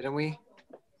it, didn't we?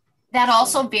 That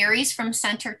also varies from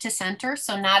center to center.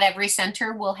 So not every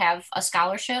center will have a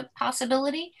scholarship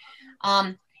possibility.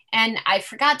 And I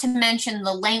forgot to mention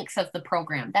the length of the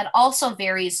program. That also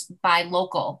varies by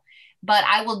local, but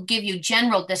I will give you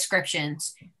general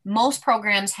descriptions. Most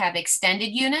programs have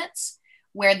extended units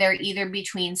where they're either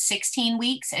between 16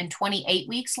 weeks and 28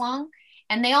 weeks long.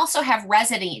 And they also have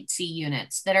residency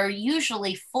units that are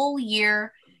usually full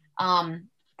year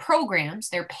programs.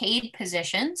 They're paid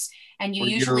positions, and you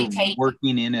usually take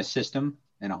working in a system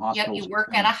in a hospital. Yep, you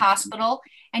work at a hospital,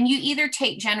 and you either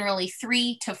take generally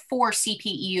 3 to 4 CPE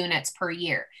units per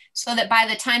year, so that by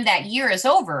the time that year is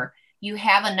over, you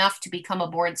have enough to become a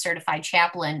board certified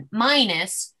chaplain,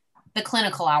 minus the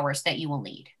clinical hours that you will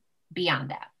need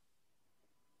beyond that.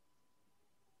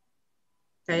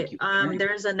 Okay,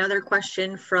 there's another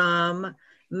question from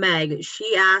Meg.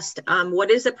 She asked, what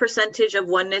is the percentage of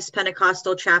Oneness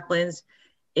Pentecostal chaplains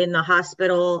in the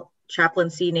hospital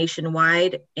chaplaincy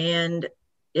nationwide, and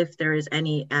if there is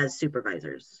any as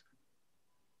supervisors?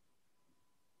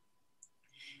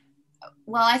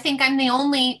 Well, I think I'm the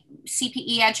only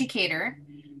CPE educator.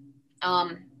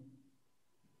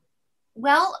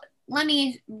 Well, let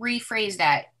me rephrase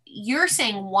that. You're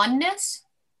saying oneness?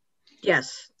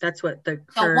 Yes, that's what the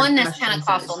Oneness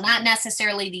Pentecostal, says. Not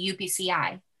necessarily the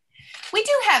UPCI. We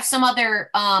do have some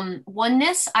other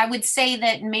oneness. I would say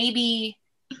that maybe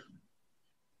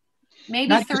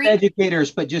not 3 just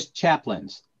educators, but just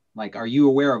chaplains. Like, are you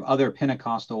aware of other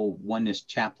Pentecostal oneness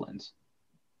chaplains?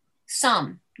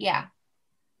 Some, yeah.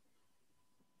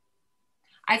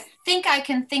 I think I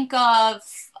can think of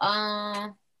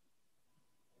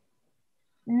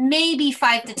maybe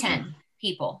 5 to 10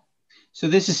 people. So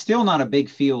this is still not a big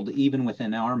field, even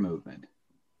within our movement.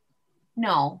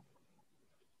 No,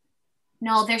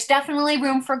 there's definitely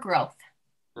room for growth.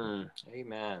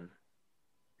 Amen.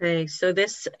 Okay, so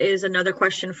this is another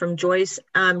question from Joyce.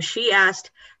 She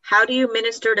asked, how do you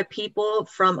minister to people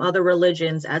from other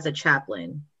religions as a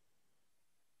chaplain?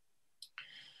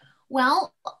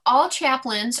 Well, all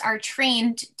chaplains are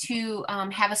trained to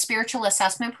have a spiritual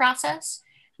assessment process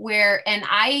and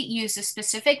I use a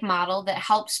specific model that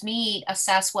helps me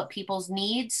assess what people's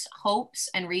needs, hopes,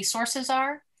 and resources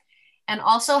are, and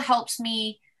also helps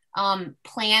me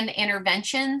plan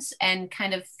interventions and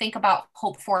kind of think about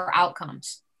hope for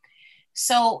outcomes.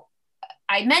 So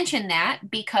I mention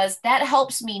that because that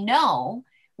helps me know,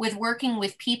 with working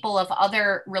with people of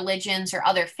other religions or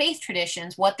other faith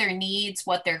traditions, what their needs,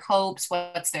 what their hopes,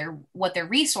 what their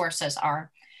resources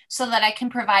are, so that I can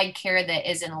provide care that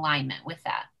is in alignment with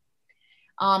that.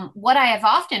 What I have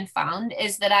often found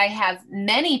is that I have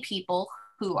many people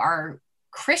who are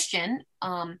Christian,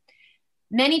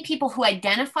 many people who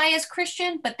identify as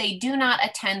Christian, but they do not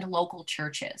attend local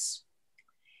churches.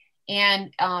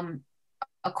 And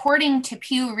according to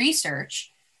Pew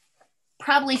Research,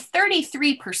 probably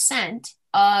 33%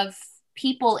 of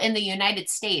people in the United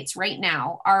States right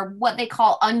now are what they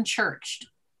call unchurched.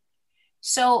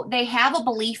 So they have a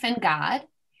belief in God,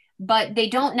 but they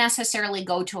don't necessarily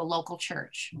go to a local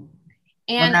church.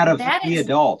 And one out of three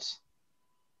adults.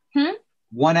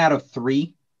 One out of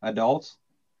three adults.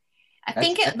 I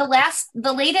think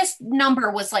the latest number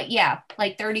was like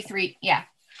 33. Yeah.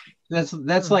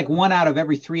 That's like one out of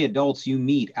every three adults you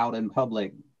meet out in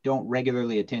public don't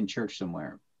regularly attend church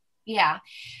somewhere. Yeah.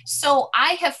 So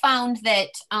I have found that,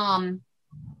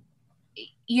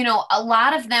 a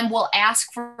lot of them will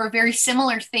ask for very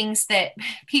similar things that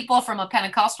people from a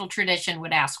Pentecostal tradition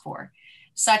would ask for,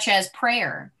 such as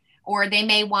prayer, or they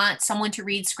may want someone to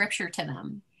read scripture to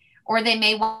them, or they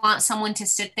may want someone to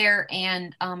sit there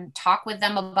and talk with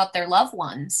them about their loved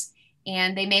ones,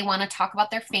 and they may want to talk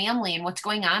about their family and what's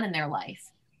going on in their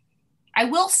life. I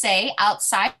will say,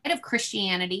 outside of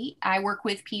Christianity, I work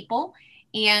with people,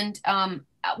 and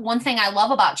one thing I love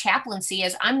about chaplaincy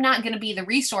is I'm not going to be the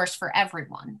resource for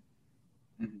everyone.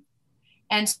 Mm-hmm.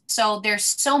 And so there's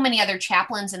so many other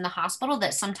chaplains in the hospital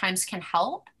that sometimes can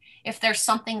help if there's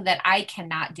something that I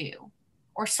cannot do,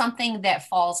 or something that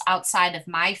falls outside of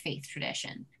my faith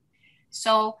tradition.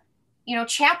 So,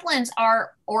 chaplains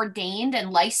are ordained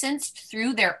and licensed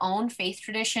through their own faith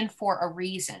tradition for a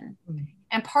reason. Mm-hmm.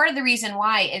 And part of the reason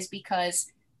why is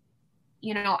because,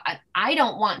 I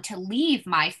don't want to leave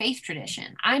my faith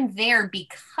tradition. I'm there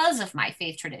because of my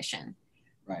faith tradition.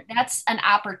 Right. That's an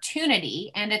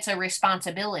opportunity, and it's a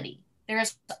responsibility. There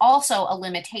is also a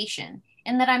limitation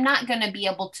in that I'm not going to be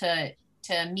able to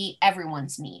meet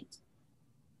everyone's needs.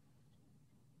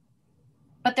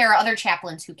 But there are other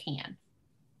chaplains who can.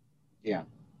 Yeah.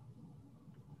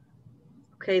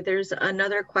 Okay, there's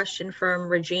another question from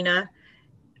Regina.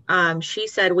 She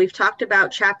said, we've talked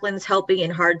about chaplains helping in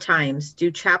hard times.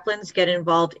 Do chaplains get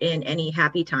involved in any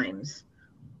happy times?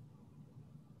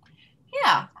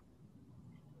 Yeah.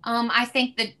 I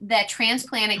think that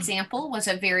transplant example was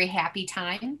a very happy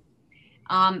time.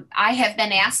 I have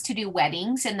been asked to do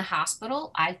weddings in the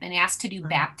hospital. I've been asked to do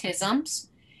baptisms.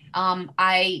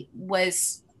 I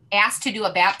was asked to do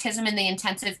a baptism in the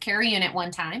intensive care unit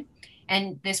one time,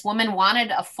 and this woman wanted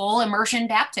a full immersion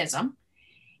baptism.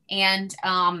 And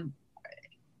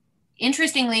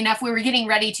interestingly enough, we were getting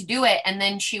ready to do it, and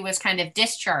then she was kind of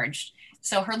discharged.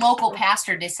 So her local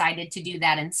pastor decided to do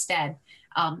that instead,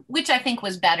 which I think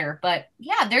was better. But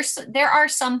yeah, there are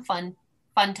some fun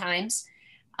times.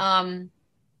 I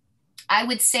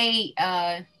would say,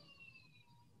 I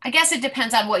guess it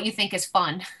depends on what you think is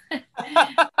fun.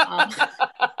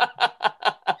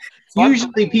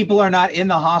 Usually people are not in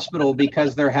the hospital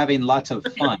because they're having lots of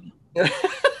fun.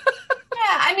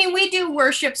 I mean, we do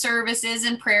worship services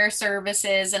and prayer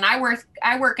services, and I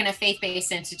work in a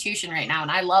faith-based institution right now,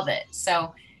 and I love it.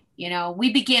 So,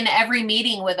 we begin every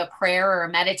meeting with a prayer or a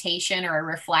meditation or a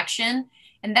reflection,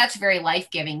 and that's very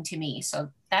life-giving to me. So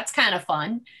that's kind of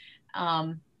fun.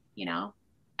 I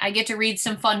get to read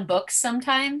some fun books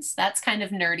sometimes. That's kind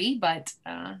of nerdy, but.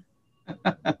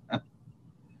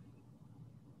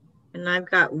 And I've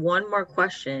got one more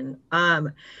question.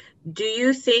 Do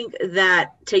you think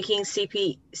that taking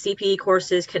CPE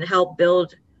courses can help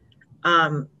build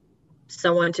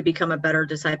someone to become a better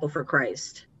disciple for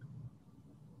Christ?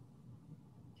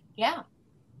 Yeah,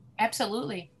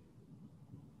 absolutely.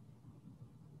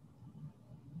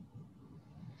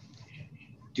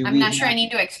 I'm not sure I need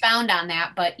to expound on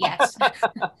that, but yes.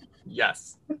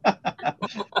 Yes.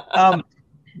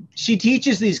 She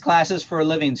teaches these classes for a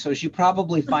living, so she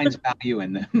probably finds value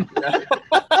in them.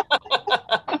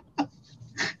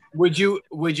 Would you,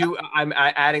 I'm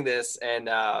adding this, and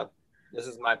this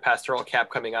is my pastoral cap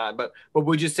coming on, but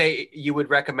would you say you would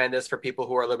recommend this for people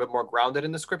who are a little bit more grounded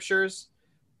in the scriptures,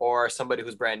 or somebody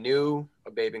who's brand new,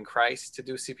 a babe in Christ, to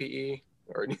do CPE?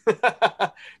 Or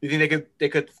you think they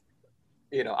could,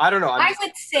 I don't know. I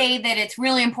would say that it's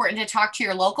really important to talk to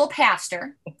your local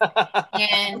pastor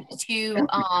and to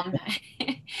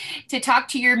to talk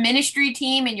to your ministry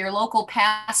team and your local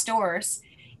pastors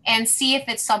and see if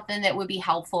it's something that would be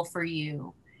helpful for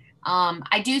you.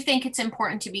 I do think it's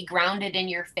important to be grounded in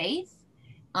your faith.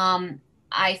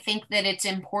 I think that it's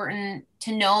important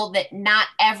to know that not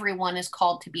everyone is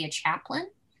called to be a chaplain,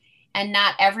 and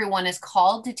not everyone is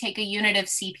called to take a unit of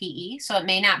CPE. So it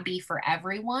may not be for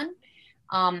everyone.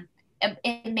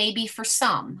 It may be for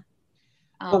some.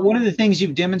 But one of the things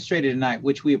you've demonstrated tonight,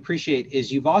 which we appreciate,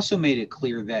 is you've also made it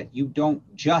clear that you don't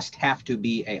just have to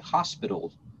be a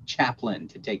hospital chaplain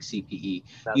to take CPE.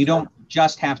 You don't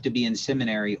just have to be in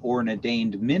seminary or an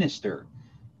ordained minister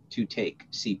to take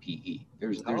CPE.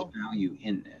 There's value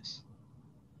in this.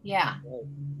 Yeah.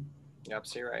 You're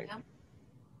absolutely right. Yeah.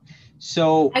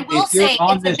 So I will say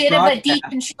it's a bit of a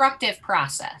deconstructive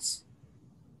process.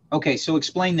 Okay, so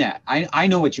explain that. I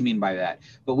know what you mean by that.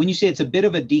 But when you say it's a bit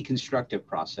of a deconstructive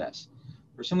process,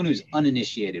 for someone who's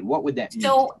uninitiated, what would that mean?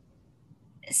 So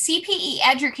CPE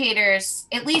educators,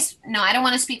 at least, no, I don't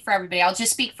want to speak for everybody. I'll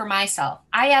just speak for myself.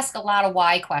 I ask a lot of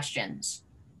why questions.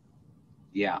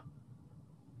 Yeah.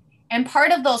 And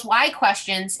part of those why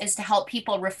questions is to help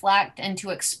people reflect and to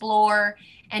explore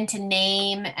and to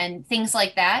name and things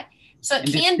like that. So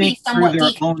it can be somewhat their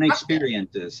own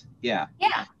experiences. Yeah.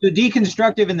 Yeah. So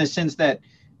deconstructive in the sense that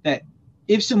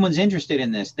if someone's interested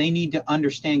in this, they need to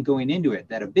understand going into it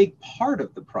that a big part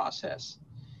of the process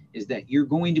is that you're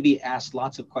going to be asked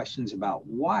lots of questions about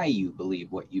why you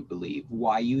believe what you believe,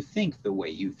 why you think the way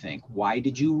you think, why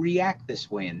did you react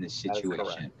this way in this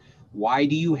situation, why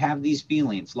do you have these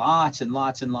feelings, lots and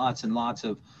lots and lots and lots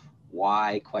of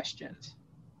why questions.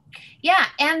 Yeah,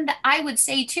 and I would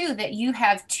say too that you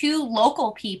have two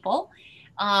local people,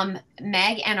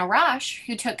 Meg and Arash,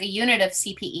 who took a unit of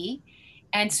CPE,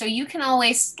 and so you can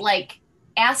always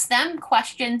ask them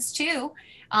questions too,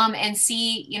 and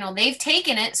see, they've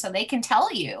taken it, so they can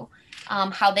tell you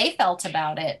how they felt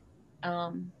about it.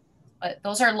 But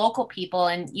those are local people,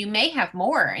 and you may have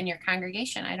more in your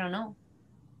congregation. I don't know.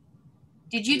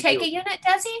 Did you take a unit,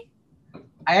 Desi?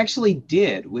 I actually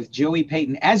did with Joey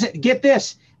Payton as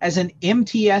an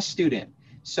MTS student.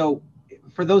 So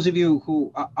for those of you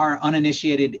who are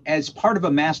uninitiated, as part of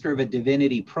a Master of a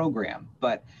Divinity program,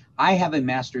 but I have a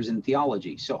master's in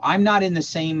theology. So I'm not in the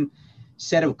same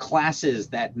set of classes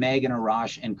that Meg and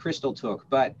Arash and Crystal took,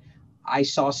 but I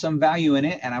saw some value in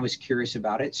it and I was curious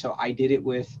about it. So I did it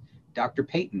with Dr.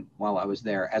 Payton while I was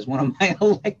there as one of my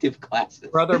elective classes.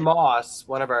 Brother Moss,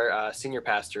 one of our senior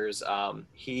pastors,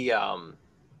 he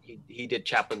did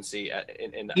chaplaincy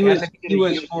he was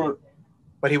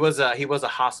a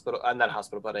hospital, not a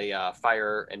hospital, but a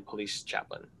fire and police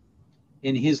chaplain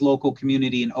in his local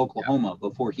community in Oklahoma.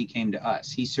 Before he came to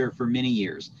us. He served for many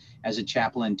years as a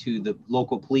chaplain to the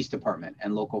local police department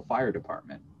and local fire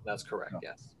department. That's correct.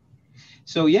 Yes.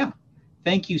 So yeah,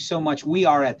 thank you so much. We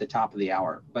are at the top of the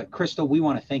hour, but Crystal, we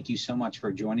want to thank you so much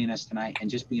for joining us tonight and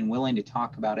just being willing to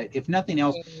talk about it. If nothing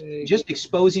else, just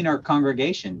exposing our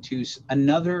congregation to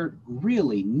another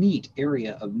really neat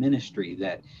area of ministry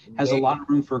that has a lot of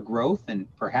room for growth, and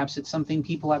perhaps it's something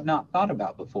people have not thought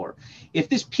about before. If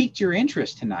this piqued your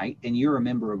interest tonight and you're a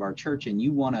member of our church and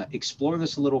you want to explore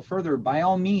this a little further, by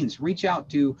all means, reach out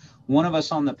to one of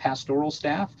us on the pastoral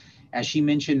staff. As she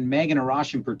mentioned, Meg and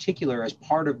Arash in particular, as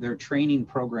part of their training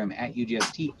program at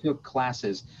UGST, took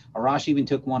classes. Arash even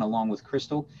took one along with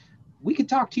Crystal. We could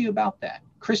talk to you about that.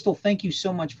 Crystal, thank you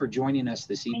so much for joining us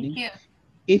this evening. Thank you.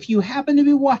 If you happen to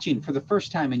be watching for the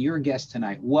first time and you're a guest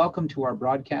tonight, welcome to our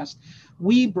broadcast.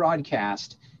 We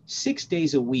broadcast 6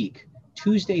 days a week,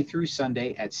 Tuesday through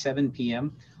Sunday at 7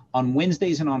 p.m. On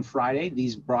Wednesdays and on Friday,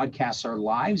 these broadcasts are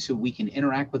live so we can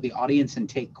interact with the audience and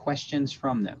take questions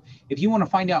from them. If you want to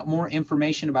find out more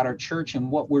information about our church and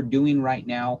what we're doing right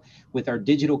now with our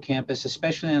digital campus,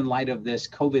 especially in light of this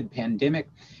COVID pandemic,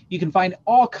 you can find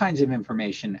all kinds of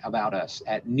information about us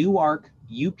at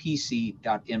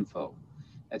newarkupc.info.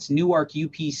 That's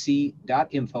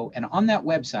newarkupc.info. And on that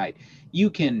website, you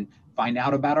can find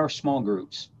out about our small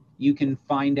groups. You can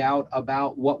find out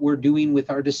about what we're doing with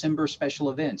our December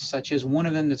special events, such as one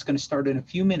of them that's going to start in a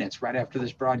few minutes right after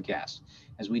this broadcast,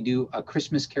 as we do a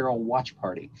Christmas Carol watch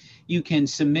party. You can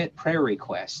submit prayer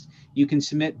requests. You can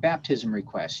submit baptism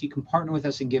requests. You can partner with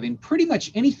us in giving. Pretty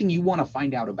much anything you want to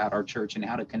find out about our church and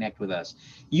how to connect with us,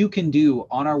 you can do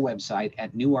on our website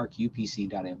at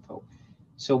newarkupc.info.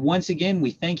 So once again,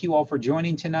 we thank you all for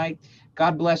joining tonight.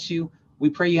 God bless you. We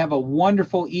pray you have a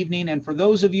wonderful evening. And for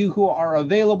those of you who are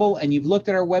available and you've looked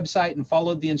at our website and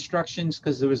followed the instructions,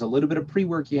 because there was a little bit of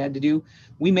pre-work you had to do,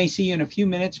 we may see you in a few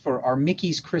minutes for our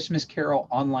Mickey's Christmas Carol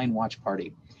online watch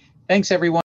party. Thanks, everyone.